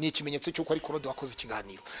 Ni ikimenyetso cy'uko ari Claude wakoze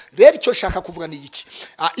ikiganiro. Rero icyo shaka kuvuga ni iki?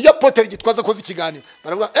 Iyo Apotre Gitwaza akoze ikiganiro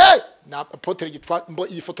baravuga na Apotre Gitwaza,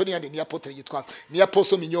 iyi foto ni yandi, ni Apotre Gitwaza, ni ya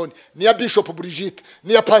Apostle Mignone, ni ya Bishop Brigitte,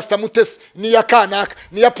 ni ya Pastor Mutesi, ni ya kanaka,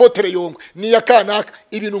 ni ya Apotre Yongwe, ni ya kanaka.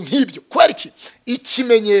 Ibintu nk'ibyo kwari iki?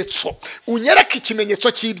 Ikimenyetso. Unyereke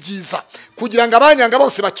ikimenyetso cy'ibyiza kugira ngo abanyanga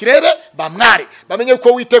bose bakirebe bamware, bamenye uko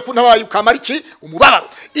Uwiteka untabaye ukamara iki umubabaro.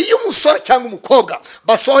 Iyo umusore cyangwa umukobwa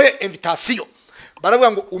basohoye invitation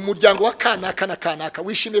baravuga ngo umuryango wa kanaka na kanaka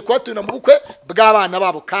wishimiye kubatuna mu bukwe bw'abana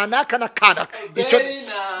babo kanaka na kanaka.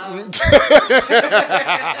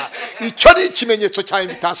 Icyo ni ikimenyetso cya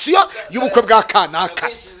invitation y'ubukwe bwa kanaka.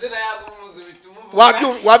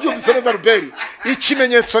 Wabyumvise neza Ruberi?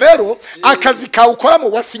 Ikimenyetso rero akazi kawe ukoramo,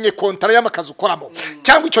 wasinye kontara y'amakazi ukoramo,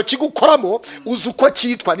 cyangwa icyo kigo ukoramo uzi uko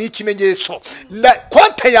cyitwa, ni ikimenyetso.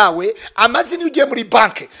 Konte yawe, amazina ugiye muri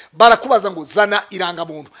banki barakubaza ngo zana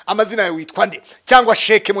irangamuntu, amazina yawe witwa nde, cyangwa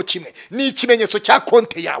sheke mo kimwe, ni ikimenyetso cya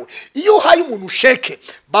konte yawe. iyo uhaye umuntu sheke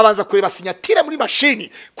babanza kureba sinyatire muri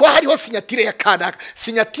mashini ko hariho sinyatire ya kanaka,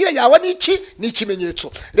 sinyatire yawe ni iki, ni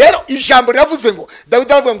ikimenyetso. Rero ijambo riravuze ngo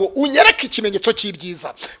Dawidi aravuga ngo unyereke ikimenyetso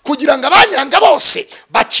cy'ibyiza kugira ngo abanyanga bose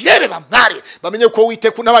bakirebe bamware bamenye ko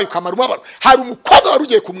Uwiteka untabaye ukamara umubabaro. Hari umukobwa wari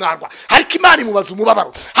ugiye kumwarwa ariko Imana imubaza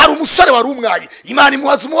umubabaro. Hari umusore wari umwaye, Imana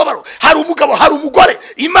imubaza umubabaro. Hari umugabo, hari umugore,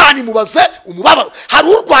 Imana imubaze umubabaro. Hari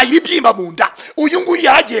urwaye ibibyimba mu nda, uyu nguyu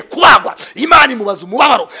yaragiye kubagwa, Imana imubaza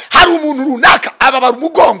umubabaro. Hari umuntu runaka ababara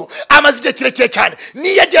umugongo amaze igihe kirekire cyane,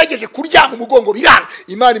 niyo agerageje kuryama umugongo biranga,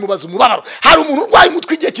 Imana imubaza umubabaro. Hari umuntu urwaye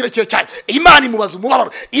umutwe igihe kirekire cyane, Imana imubaza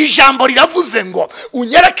umubabaro. Ijambo riravuze ngo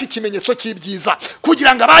unyereke ikimenyetso cy'ibyiza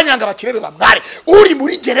kugira ngo abanyanga bakirebe bamware. Uri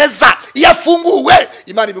muri gereza iyo afunguwe,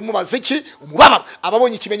 Imana ibimubaza iki, umubabaro.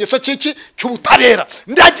 Ababonye ikimenyetso cy'iki, cy'ubutabera.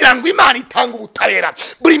 Ndagira ngo Imana itanga ubutabera,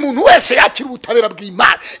 buri muntu wese yakira ubutabera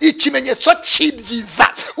bw'Imana. Ikimenyetso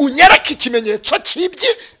cy'ibyiza, unyereke ikimenyetso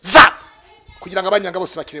cy'ibyiza kugira ngo abanyanga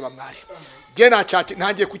bose bakireba mwari.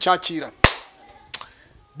 Ntangiye kucyakira.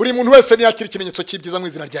 Buri muntu wese niyakira ikimenyetso cy'ibyiza mu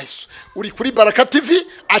izina rya Yesu. Uri kuri Baraka TV,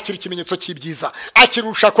 akira ikimenyetso cy'ibyiza. Akira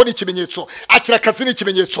urushako ni ikimenyetso, akira akazi ni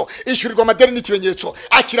ikimenyetso, ishyurirwa amadeni ni ikimenyetso,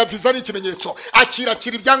 akira visa ni ikimenyetso, akira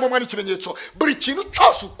ibyangombwa ni ikimenyetso. Buri kintu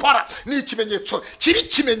cyose ukora ni ikimenyetso, kibi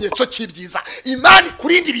ikimenyetso cy'ibyiza. Imana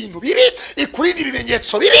ikurinda ibintu bibi, ikurinda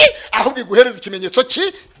ibimenyetso bibi, ahubwo iguhereza ikimenyetso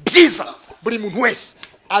cy'ibyiza. Buri muntu wese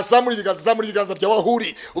azamura ibiganza byawe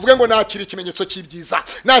ahuri uvuge ngo nakira ikimenyetso cy'ibyiza,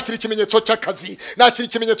 nakira ikimenyetso cy'akazi, nakira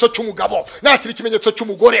ikimenyetso cy'umugabo, nakira ikimenyetso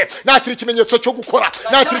cy'umugore, nakira ikimenyetso cyo gukora,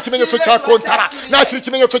 nakira ikimenyetso cya kontara, nakira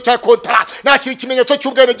ikimenyetso cya kontara, nakira ikimenyetso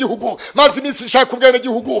cy'ubwene gihugu. Maze iminsi nshaka ubwene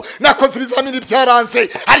gihugu, nakoze ibizamini byaranze,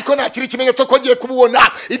 ariko nakira ikimenyetso ko ngiye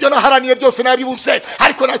kububona. Ibyo naharaniye byose nabibuze,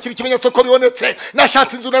 ariko nakira ikimenyetso ko bibonetse.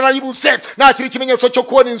 Nashatse inzu narayibuze, nakira ikimenyetso cyo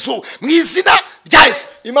kubona inzu mu izina rya Yesu.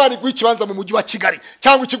 Imana iguha ikibanza mu mujyi wa Kigali,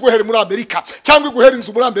 cyangwa ikiguhere muri Amerika, cyangwa iguhere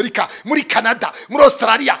inzu muri Amerika, muri Canada, muri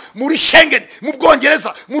Australia, muri Schengen, mu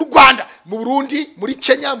Bwongereza, mu Rwanda, mu Burundi, muri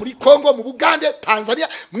Kenya, muri Congo, mu Bugande, Tanzania,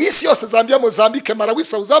 mu isi yose, Zambia, Mozambique, Malawi,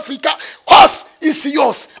 South Africa, hose isi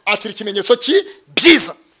yose akira ikimenyetso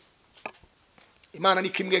cy'ibyiza. Imana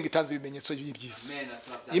niko imbwenga itanze ibimenyetso by'ibyiza.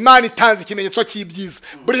 Imana itanze ikimenyetso cy'ibyiza.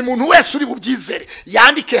 Buri muntu wese uri bubyizere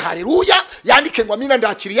yandike haleluya, yandike ngo amina,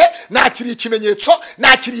 ndakiriye, nakiriye ikimenyetso,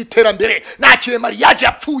 nakiriye iterambere, nakiriye mariage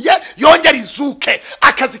yapfuye yongera izuke,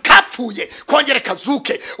 akazi kapfuye kongere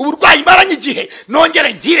kazuke, uburwayi maranye igihe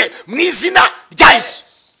nongere nkire mu izina rya Yesu.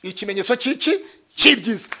 Ikimenyetso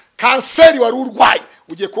cy'ibyiza. Kanseri wari urwaye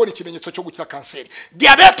ugiye kubona ikimenyetso cyo gukira kanseri.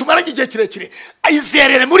 Diabete umaranye igihe kirekire,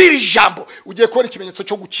 izerere muri iri jambo, ugiye kubona ikimenyetso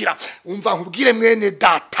cyo gukira. Umva nkubwire mwene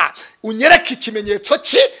data, unyereke ikimenyetso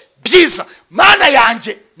cy'ibyiza. Mana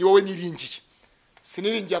yanjye ni wowe niringiye,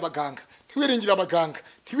 siniringiye abaganga. Ntiwiringire abaganga,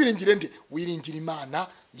 ntiwiringire ndi, wiringire Imana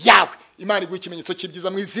yawe. Imana iguha ikimenyetso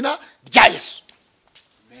cy'ibyiza mu izina rya Yesu.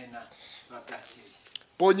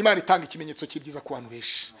 Bonye Imana itanga ikimenyetso cy'ibyiza ku bantu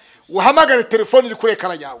benshi. Uhamagare telefone iri kuri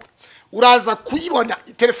ekara yawe, uraza kuyibona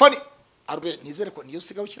telefone. Arube nizere ko niyo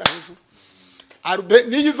usigaho ukira hejuru. Arube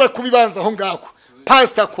niyiza kubibanza aho ngaho.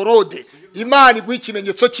 Pastor Claude, Imana iguha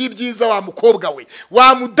ikimenyetso cy'ibyiza wa mukobwa we,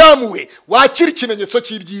 wa mudamu we, wakira ikimenyetso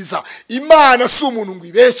cy'ibyiza. Imana si umuntu ngo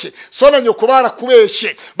ibeshye. So na nyoko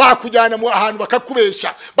barakubeshye, bakujyana mu ahantu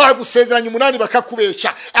bakakubeshya, bagusezeranya umunani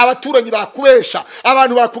bakakubeshya, abaturanyi bakubeshya,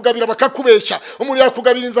 abantu bakugabira bakakubeshya, umuntu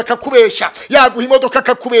yakugabira inza akakubeshya, yaguha imodoka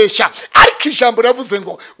akakubeshya. Ariko ijambo ryavuze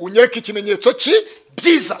ngo unyereke ikimenyetso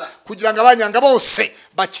byiza kugira ngo abanyanga bose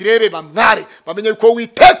bakirebe bamware, bamenye ko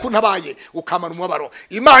Uwiteka untabaye ukamara umubabaro.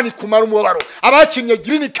 Imana ikumara umubabaro. Abakinye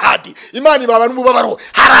green card, Imana ibabara umubabaro.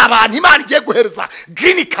 Hari abantu Imana igiye guhereza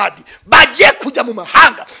green card bagiye kujya mu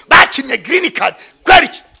mahanga, bakinye green card.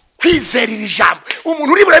 Kweriki kwizera iri jambo.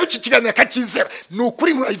 Umuntu uri burebe iki kiganiro akakizera, ni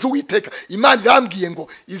ukuri nk'aho Uwiteka Imana irambwiye ngo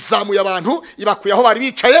izamuye abantu, ibakuye aho bari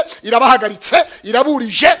bicaye, irabahagaritse,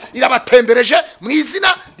 iraburije, irabatembereje mu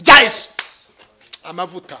izina rya Yesu.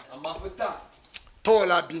 Amavuta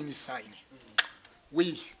tola bini sign.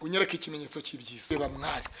 Unyereke ikimenyetso cy'ibyiza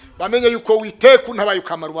bamware, bamenye yuko Uwiteka untabaye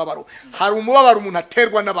ukamara ubabaro. Hari umubabaro umuntu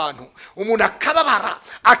aterwa n'abantu, umuntu akababara,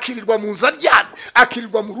 akirirwa mu nzu aryamye,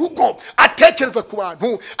 akirirwa mu rugo, atekereza ku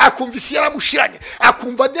bantu, akumva isi yaramushiranye,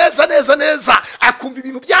 akumva neza, akumva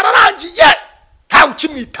ibintu byararangiye, ntawe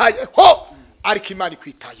ukimwitayeho, ariko Imana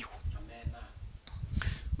ikwitayeho.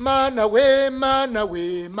 mana we mana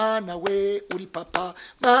we mana we uri papa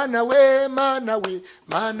mana we mana we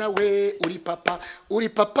mana we uri papa uri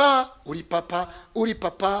papa uri papa uri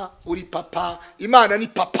papa uri papa imana ni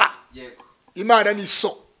papa imana ni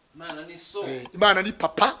so imana ni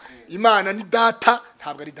papa imana ni data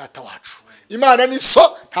ntabwo ari data wacu imana ni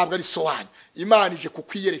so ntabwo ari so wanyu imana ije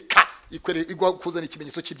kukwiyereka igwa kuzana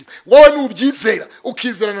ikimenyetso cy'ibyiza wowe nubyizera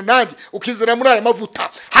ukizerana nanjye ukizera muri aya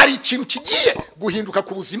mavuta hari ikintu kigiye guhinduka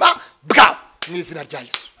ku buzima bwawe mu izina rya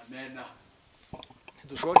Yesu amen.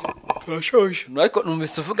 Turashoje ariko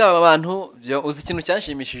numvise uvuga aba bantu uzi ikintu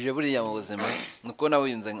cyashimishije buriya mu buzima nuko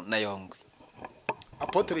nawe yunze na Yongwe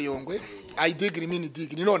Apotre Yongwe I dig mini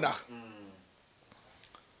dig ni nona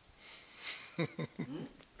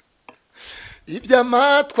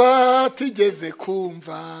ibyamatwa tigeze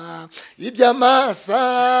kumva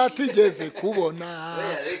ibyamasa tigeze kubona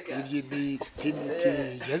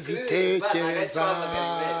iby'imitimiti yazitekereza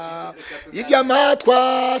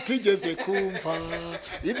ibyamatwa tigeze kumva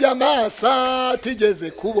ibyamasa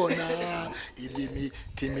tigeze kubona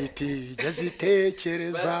iby'imitimiti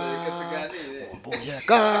yazitekereza mbuye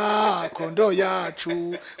gakondo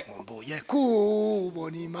yacu mbuye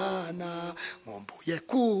kubona imana mbuye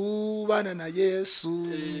kubana na Yesu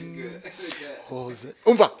hoze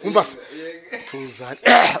umva se tuzari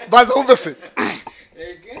baza umva se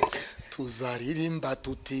tuzaririmba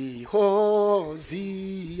tuti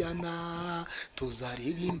hoziyana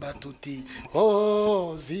tuzaririmba tuti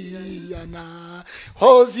hoziyana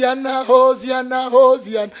hoziyana hoziyana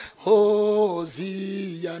hoziyana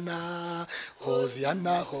hoziyana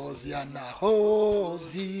hoziyana hoziyana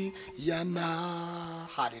hoziyana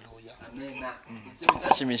haleluya amen. Ikintu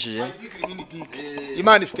cyashimishije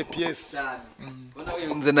imana ifite pièce bona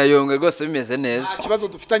yunze na Yongwe rwose bimeze neza kibazo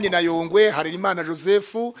dufitanye na Yongwe hari Imana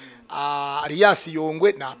Joseph Arias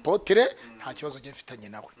Yongwe na Apotre nta kibazo gifitanye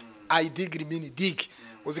nawe I dig mini dig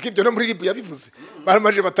uziko ibyo no muri ribu yabivuze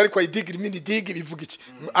baramaje batari kwa I dig mini dig bivuga iki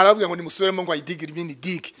arabwira ngo nimusubiremo ngo I dig mini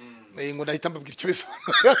dig ngo ndahita mbabwira icyo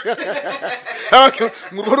bisobanura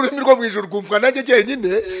mu rurimi rwo mwijuru rwumvwa nanjye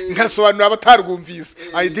cyenyine nkasobanura abatarwumvise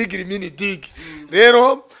I dig mini dig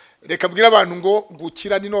rero reka bwira abantu ngo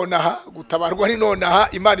gukira ni nonaha gutabarwa ni nonaha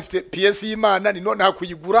imana ifite PS y'Imana ni nonaha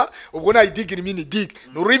kuyigura ubwo na idigiri mini dig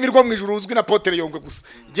no rurimi rwo mwijuru uzwi na Apotre Yongwe gusa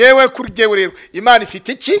jewe kuri jewe rero imana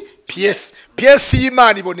ifite iki PS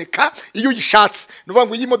y'Imana iboneka iyo uyishatse nuvuga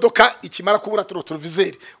ngo iyi modoka ikimara kubura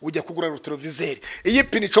televiseur ujya kugura televiseur iyi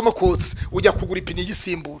pini como kotse ujya kugura ipini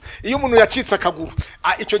y'isimbura iyo umuntu yacitse akaguru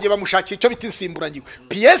icyo gihe bamushakira icyo bita insimburangiwe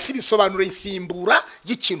PS bisobanura insimbura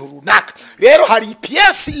y'ikintu runaka rero hari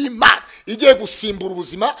PS y'Imana igiye gusimbura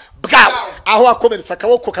ubuzima bwawe aho akomeretsa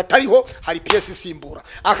akaboko katariho hari PS isimbura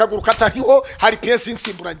akaguru katariho hari PS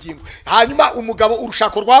insimburangingo hanyuma umugabo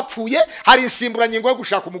urushako rwapfuye hari insimburangingo yo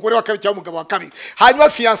gushaka umugore wa kabiri cyangwa umugabo wa kabiri hanyuma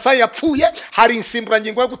fiancé yapfuye hari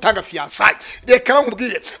insimburangingo yo gutanga fiancé reka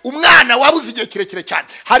nkubwire umwana wabuze igihe kirekire cyane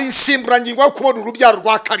hari insimburangingo yo kubona urubyaro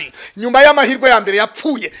rwa kabiri nyuma y'amahirwe ya mbere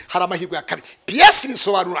yapfuye hari amahirwe ya kabiri PS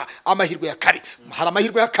bisobanura amahirwe ya kabiri hari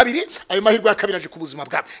amahirwe ya kabiri ayo mahirwe ya kabiri aje ku buzima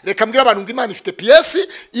bwawe reka mbwira abantu ngo Imana ifite PS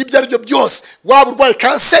ibyo ari byo byose waba urwaye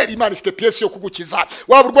cancer Imana ifite PS yo kugukiza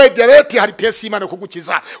waba urwaye diabete hari PS y'Imana yo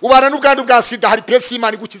kugukiza ubana n'ubwandu bwa sida hari PS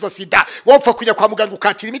y'Imana igukiza sida wopfa kujya kwa muganga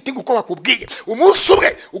ukakira imiti nguko bakubwiye umunsi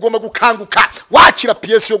umwe ugomba gukanguka wakira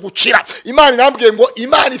PS yo gukira Imana irambwiye ngo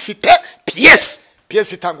Imana ifite PS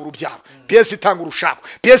itanga urubyaro PS itanga urushako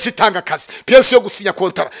PS itanga akazi PS yo gusinya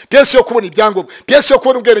kontara PS yo kubona ibyangombwa PS yo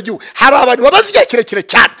kubona ubwene gihugu hari abantu babaze igihe kirekire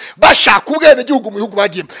cyane bashaka ubwene gihugu mu bihugu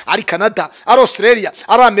bagiyemo ari Canada ari Australia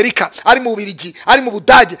ari Amerika ari mu Bubiligi ari mu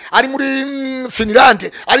Budage ari muri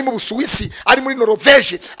Finland ari mu Busuwisi ari muri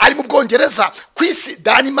Norvege ari mu Bwongereza kwisi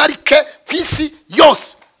Denmark kwisi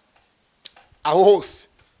yose aho hose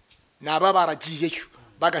naba baragiyeyo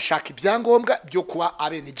bagashaka ibyangombwa byo kuba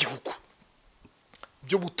abene gihugu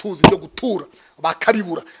byo butuzi byo gutura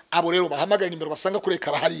bakabibura abo rero bahamagara nimero basanga kuri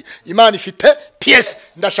ekara hari Imana ifite PS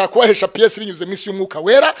ndashaka kubahesha PS binyuze mu isi y'umwuka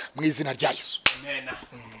wera mu izina rya Yesu amen.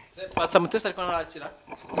 Pastor Mutesi ariko ntarakira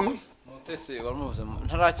Mutesi baramuvuze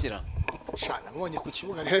ntarakira shana nabonye ku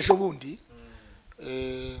kibuga ejo bundi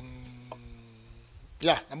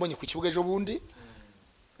nabonye ku kibuga ejo bundi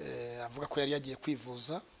avuga ko yari yagiye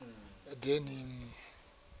kwivuza then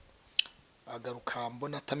agaruka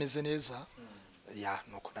mbona atameze neza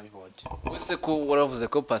nuko nabibonye wese ko waravuze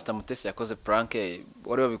ko Pastor Mutesi yakoze prank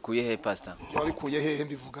wari wabikuye he Pastor wabikuye he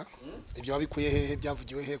mbivuga ibyo wabikuye he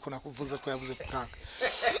byavugiwe he ko nakuvuze ko yavuze prank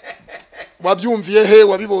wabyumviye he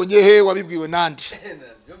wabibonye he wabibwiwe nandi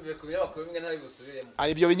byumviye ku binyamakuru bimwe ntari busubiremo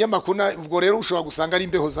ibyo binyamakuru ubwo rero ushobora gusanga ari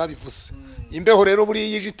imbeho zabivuze imbeho rero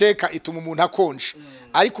buri yije iteka ituma umuntu akonje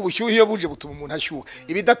ariko ubushyuhe iyo buje butuma umuntu ashyuha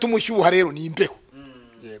ibidatuma ushyuha rero ni imbeho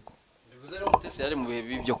yego bivuze rero Mutesi yari mu bihe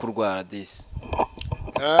byo kurwara disi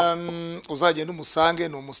uzagenda umusange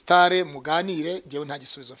ni umusitare muganire ngewe nta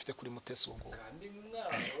gisubizo mfite kuri Mutesi uwo nguwo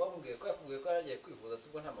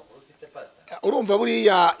urumva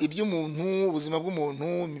buriya iby'umuntu ubuzima bw'umuntu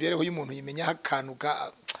imibereho y'umuntu yimenyaho akantu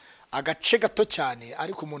agace gato cyane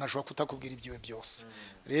ariko umuntu ashobora kutakubwira ibyiwe byose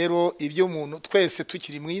rero ibyo umuntu twese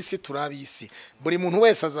tukiri mu isi turabisi buri muntu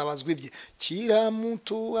wese azabazwa ibye kila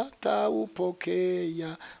mtu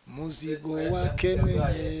atawupokea muzigo wake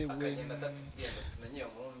mwenyewe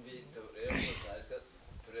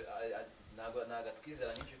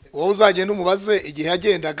wowe uzagenda umubaze igihe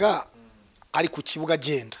yagendaga ari ku kibuga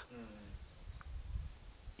agenda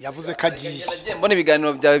yavuze ko agiye mbona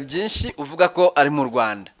ibiganiro byawe byinshi uvuga ko ari mu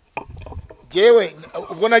Rwanda yewe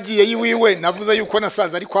ubwo nagiye yiwiwe navuze yuko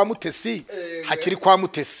nasaza ari kwa Mutesi hakiri kwa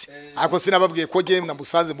Mutesi ariko sinababwiye ko ngiye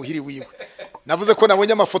namusaze muhiri wiwe navuze ko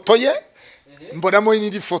nabonye amafoto ye mbonamo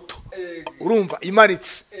n'indi foto urumva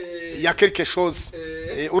imaritse ya quelque chose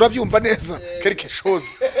urabyumva neza quelque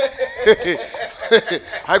chose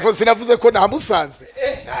ariko sinavuze ko namusanze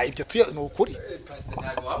ibyo tuye ni ukuri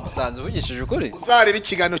ntabwo wamusanze uvugishije ukuri uzareba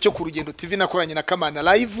ikiganiro cyo ku Rugendo TV nakoranye na Kamana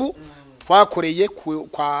live twakoreye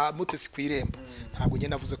kwa Mutesi ku irembo ntabwo nge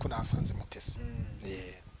navuze ko nasanze Mutesi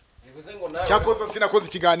cyakoze sinakoze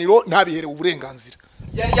ikiganiro ntabiherewe uburenganzira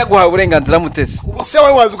yari yaguhaye uburenganzira Mutesi ubu se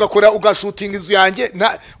wowe waza ugakora ugashutinga inzu yanjye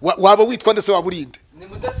waba witwa ndetse waburinde ni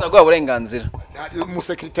Mutesi waguhaye uburenganzira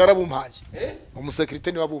umusekirite yarabumpaye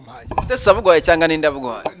umusekirite niwe wabumpaye Mutesi wabuguhaye cyangwa ninde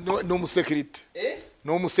abuguhaye ni umusekirite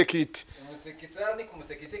ni umusekirite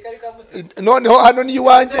umusekirite noneho hano ni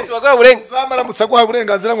iwanjye uzamuramutse aguhaye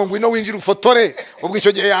uburenganzira ngo ngwino winjire ufotore ubwo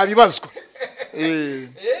icyo gihe yabibazwa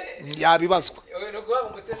yabibazwa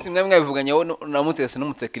Mutesi mwe mwabivuganye na Mutesi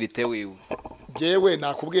n'umusekirite wiwe yewe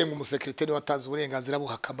nakubwiye ngo umusekirite niwe watanze uburenganzira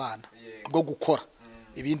buha Kamana bwo gukora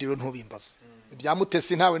ibindi rero ntubimbaze ibya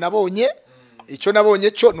Mutesi ntawe nabonye icyo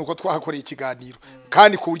nabonye cyo nuko twahakoreye ikiganiro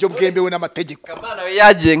kandi ku buryo bwembewe n'amategeko Kamana we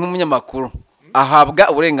yagiye nk'umunyamakuru ahabwa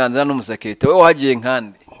uburenganzira n'umusekirite we wahagiye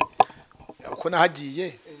nkande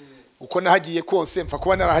uko nahagiye kose mfa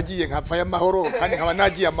kuba narahagiye nkavayo amahoro kandi nkaba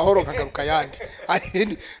nagiye amahoro nkagaruka yandi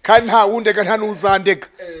kandi nta wundega nta n'uzandega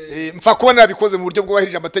mfa kuba narabikoze mu buryo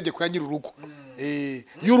bwubahirije amategeko ya nyir'urugo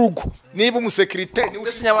y'urugo niba umusekirite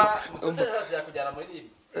niwe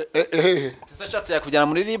Tisashatse yakujyana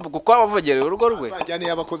muri RIB kuko abavugereye urugo rwe azajyane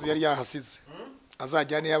y'abakozi yari yahasize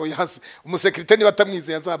azajyane yabo yahasize umusekirite niba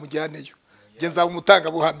atamwizeye azamujyaneyo nge nzaba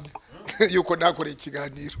umutangabuhamya yuko nakoreye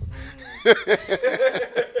ikiganiro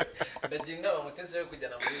ndaginga Mutesi yo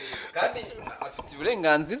kujyana muri RIB kandi afite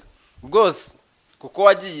uburenganzira bwose kuko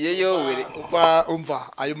wagiyeyo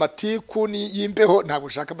umva ayo matiku ni y'imbeho ntabwo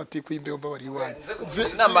ushaka amatiku y'imbeho mbabari iwanyu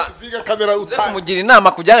ziga kamera kumugira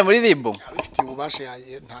inama kujyana muri RIB abifitiye ububasha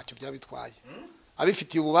ntacyo byabitwaye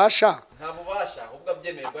abifitiye ububasha nta bubasha ahubwo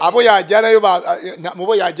abyemerwa abo yajyanayo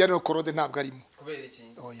mubo yajyanayo Claude ntabwo arimo kubera iki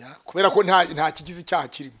oya kubera ko nta kigize icyaha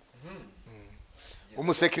kirimo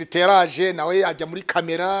umusekirite yaraje nawe ajya muri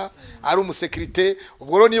kamera ari umusekirite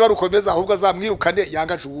ubwo rero niba rukomeza ahubwo azamwirukane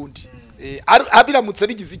yangaje uwundi abiramutse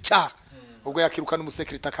bigize icyaha ubwo yakirukana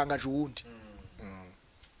umusekirite akangaje uwundi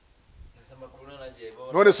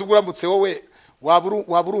none se ubwo uramutse wowe waba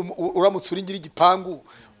uramutse uri ngira igipangu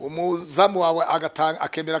umuzamu wawe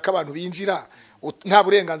akemera ko abantu binjira nta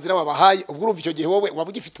burenganzira wabahaye ubwo urumva icyo gihe wowe waba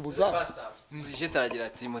ugifite ubuzamu Brigitte aragira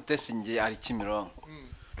ati Mutesi ngiye ari Kimironko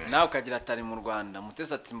nawe ukagira atari mu Rwanda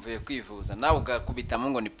Mutesi ati mvuye kwivuza nawe ugakubitamo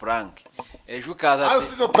ngo ni prank ejo ukaza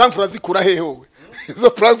ati izo prank urazikura hehe wowe izo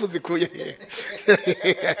prank uzikuye hehe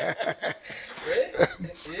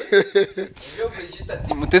ejo Brigitte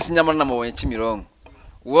ati Mutesi nyamara namubonye Kimironko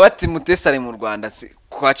wowe ati Mutesi ari mu Rwanda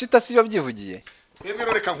kwa Cita si yo byivugiye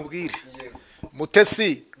twebwe reka nkubwire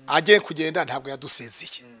Mutesi agiye kugenda ntabwo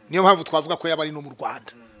yadusezeye niyo mpamvu twavuga ko yaba ari no mu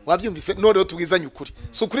Rwanda wabyumvise none tubwizanye ukuri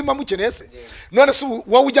so kuri mamukeneye se none se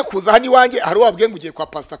wowe ujya kuza hano iwanjye hari wabwiye ngo ugiye kwa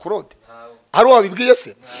Pastor Claude hari wabibwiye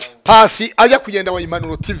se Pasi ajya kugenda wa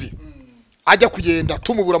Impanuro TV ajya kugenda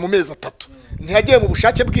tumubura mu mezi 3 ntiyagiye mu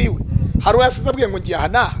bushake bwiwe hari wasize abwiye ngo ngiye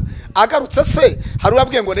hana agarutse se hari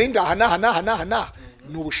wabwiye ngo nenda hana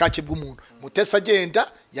ni ubushake bw'umuntu Mutesi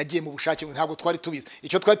agenda yagiye mu bushake ntabwo twari tubizi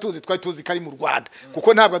icyo twari tuzi kari mu Rwanda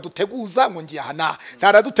kuko ntabwo duteguza ngo ngiye hana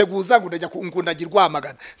ntaraduteguza ngo ndajya ngundagirwa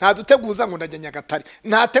amagana ntaduteguza ngo ndajya Nyagatare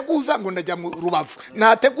ntateguza ngo ndajya mu Rubavu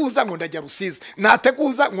ntateguza ngo ndajya Rusizi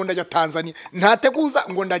ntateguza ngo ndajya Tanzania ntateguza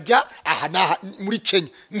ngo ndajya aha muri Kenya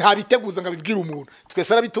ntabiteguza ngo bibwire umuntu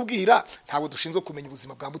twese arabitubwira ntabwo dushinzwe kumenya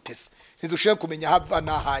ubuzima bwa Mutesi ntidushinzwe kumenya hava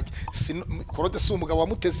nahajye Claude si umugabo wa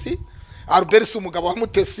Mutesi Albert si umugabo wa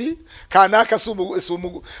Mutesi, kanaka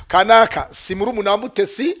kanaka si murumuna wa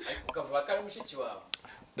Mutesi, ukavuga ko ari mushiki wawe.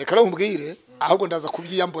 Reka nakumbwire ahubwo ndaza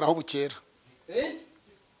kubyiyambura aho bukera.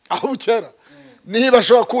 Aho bukera niba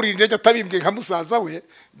ashobora kurira indege atabimbwe nka musaza we,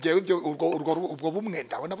 ngewe ibyo ubwo bumwe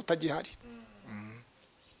ndabona butagihari.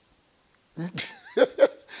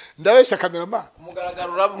 Ndabeshya cameraman.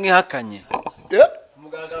 Umugaragaro uramwihakanye.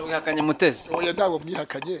 Umugaragaro wihakanye Mutesi. Oya ntabwo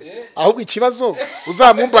mwihakanye. Ahubwo ikibazo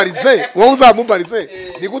uzamumbarize, wowe uzamumbarize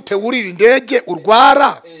ni gute wurira indege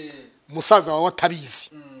urwara musaza wawe atabizi.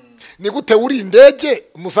 Ni gute wurira indege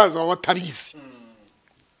musaza wawe atabizi.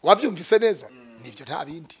 Wabyumvise neza? Nibyo nta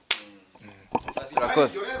bindi.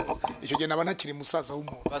 Pasirakoze. Icyo gihe naba ntakiri musaza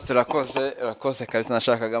w'umuntu. Pasirakoze kabisa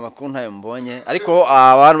nashakaga amakuru ntayo mbonye. Ariko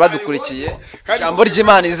abantu badukurikiye ijambo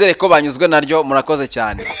ry'Imana izere ko banyuzwe naryo murakoze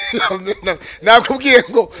cyane. Nakubwiye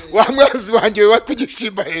ngo wa mwazi wanjye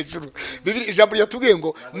wakugishimba hejuru. Bibiri ijambo ryatubwiye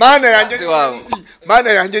ngo mana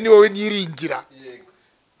yanjye ni wowe niringira.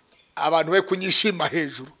 Abantu we kunyishima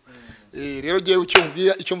hejuru. Rero giye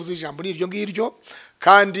icyo mvuze ijambo ni iryo ngiryo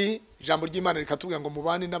kandi ijambo ry'Imana rikatubwira ngo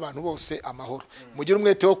mubane n'abantu bose amahoro. Mugire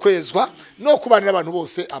umwete wo kwezwa no kubana n'abantu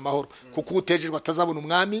bose amahoro kuko utejejwe atazabona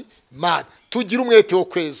umwami Imana. Tugire umwete wo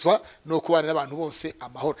kwezwa no kubana n'abantu bose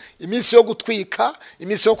amahoro. Iminsi yo gutwika,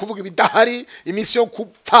 iminsi yo kuvuga ibidahari, iminsi yo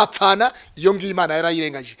kupfapfana iyo ngiyo Imana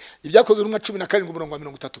yarayirengagije. Ibyakozwe n'umwa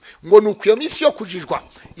 17:30 ngo nuko iyo minsi yo kujijwa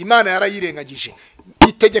Imana yarayirengagije.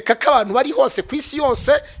 Itegeka ko abantu bari hose ku isi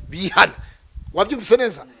yose bihana. Wabyumvise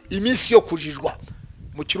neza? Iminsi yo kujijwa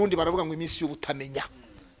mu Kirundi baravuga ngo iminsi y'ubutamenya.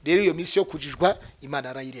 Rero iyo minsi yo kujijwa Imana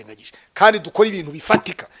yarayirengagije. Kandi dukora ibintu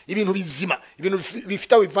bifatika, ibintu bizima, ibintu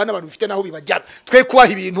bifite bivana abantu bifite naho bibajyana. Twe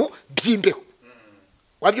kubaha ibintu byimbeho.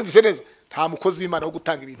 Wabyumvise neza? Nta mukozi w'Imana wo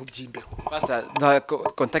gutanga ibintu byimbeho. Pastor,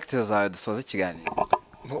 contact zawe dusoza ikiganiro.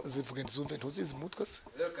 No zivuge nzumve ntuzizi mutwe se.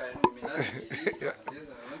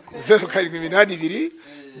 0782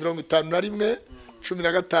 0782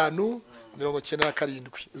 15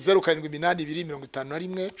 97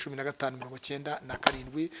 0782 15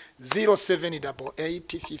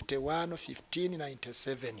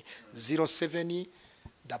 0788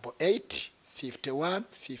 51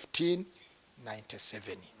 15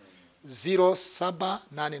 97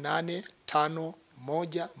 0788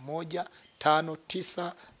 511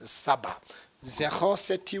 597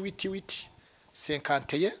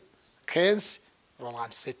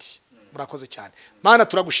 0788 murakoze cyane. Mana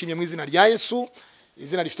turagushimye mu izina rya Yesu,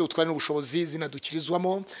 izina rifite ubutwari n'ubushobozi, izina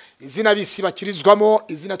dukirizwamo, izina bisi bakirizwamo,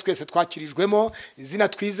 izina twese twakirijwemo, izina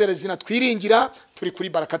twizere, izina twiringira. Turi kuri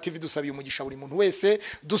Baraka TV dusabiye umugisha buri muntu wese,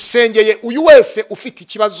 dusengeye uyu wese ufite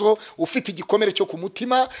ikibazo, ufite igikomere cyo ku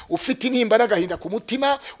mutima, ufite intimba n'agahinda ku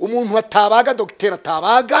mutima, umuntu atabaga, dogiteri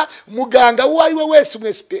atabaga, muganga uwo ari we wese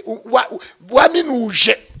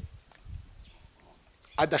waminuje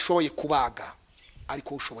adashoboye kubaga,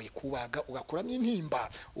 ariko ushoboye kubaga ugakuramo intimba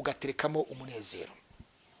ugaterekamo umunezero.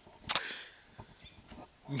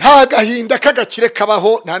 Nta gahinda kagakire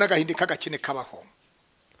kabaho, nta n'agahinda kagakene kabaho.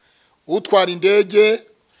 Utwara indege,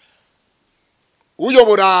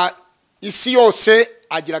 uyobora isi yose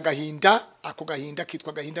agira gahinda, ako gahinda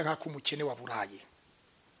kitwa gahinda nk'ak'umukene wa Burayi.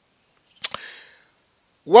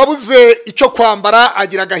 Wabuze icyo kwambara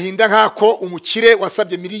agira gahinda nk'ako umukire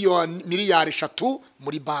wasabye miliyari 3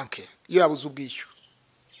 muri banke iyo yabuze ubwishyu.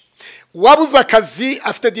 Wabuze akazi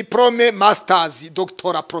afite diplome, masters,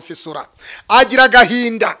 doctora, professora agira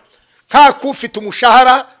gahinda nk'ako ufite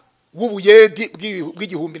umushahara w'ubuyedi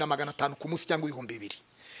bw'1500 ku munsi cyangwa 2000.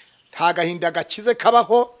 Nta gahinda gakize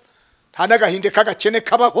kabaho, nta n'agahinda kagakene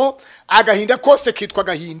kabaho. Agahinda kose kitwa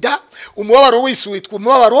gahinda. Umubabaro wese witwa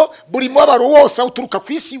umubabaro. Buri mubabaro wose uturuka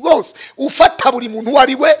ku isi wose ufata buri muntu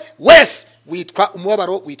wari we wese witwa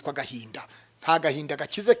umubabaro, witwa gahinda. Nta gahinda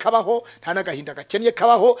gakize kabaho, nta n'agahinda gakennye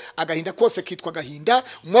kabaho. Agahinda kose kitwa gahinda.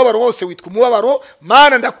 Umubabaro wose witwa umubabaro.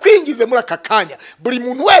 Mana ndakwingize muri aka kanya buri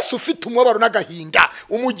muntu wese ufite umubabaro n'agahinda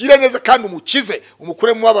umugire neza kandi umukize,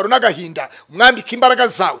 umukure mu mubabaro n'agahinda, umwambike imbaraga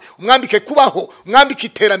zawe, umwambike kubaho, umwambike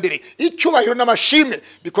iterambere, icyubahiro n'amashimwe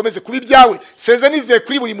bikomeze kuba ibyawe. Seze nizeye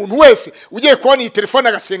kuri buri muntu wese ugiye kubona iyi telefone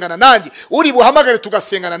agasengana nanjye, uri buhamagare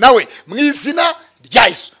tugasengana nawe mu izina rya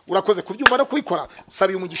Yesu. Urakoze kubyumva no kubikora.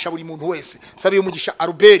 Sabiye umugisha buri muntu wese, sabiye umugisha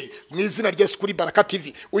Albert mu izina rya Yesu kuri Baraka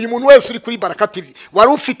TV. Uyu muntu wese uri kuri Baraka TV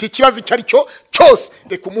wari ufite ikibazo cyari cyo cyose,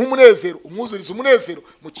 reka umuhe umunezero, umwuzurize umunezero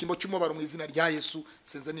mu kimbo cy'umubaro mu izina rya Yesu.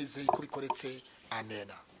 Senze nizeye kubikoretse. Amen.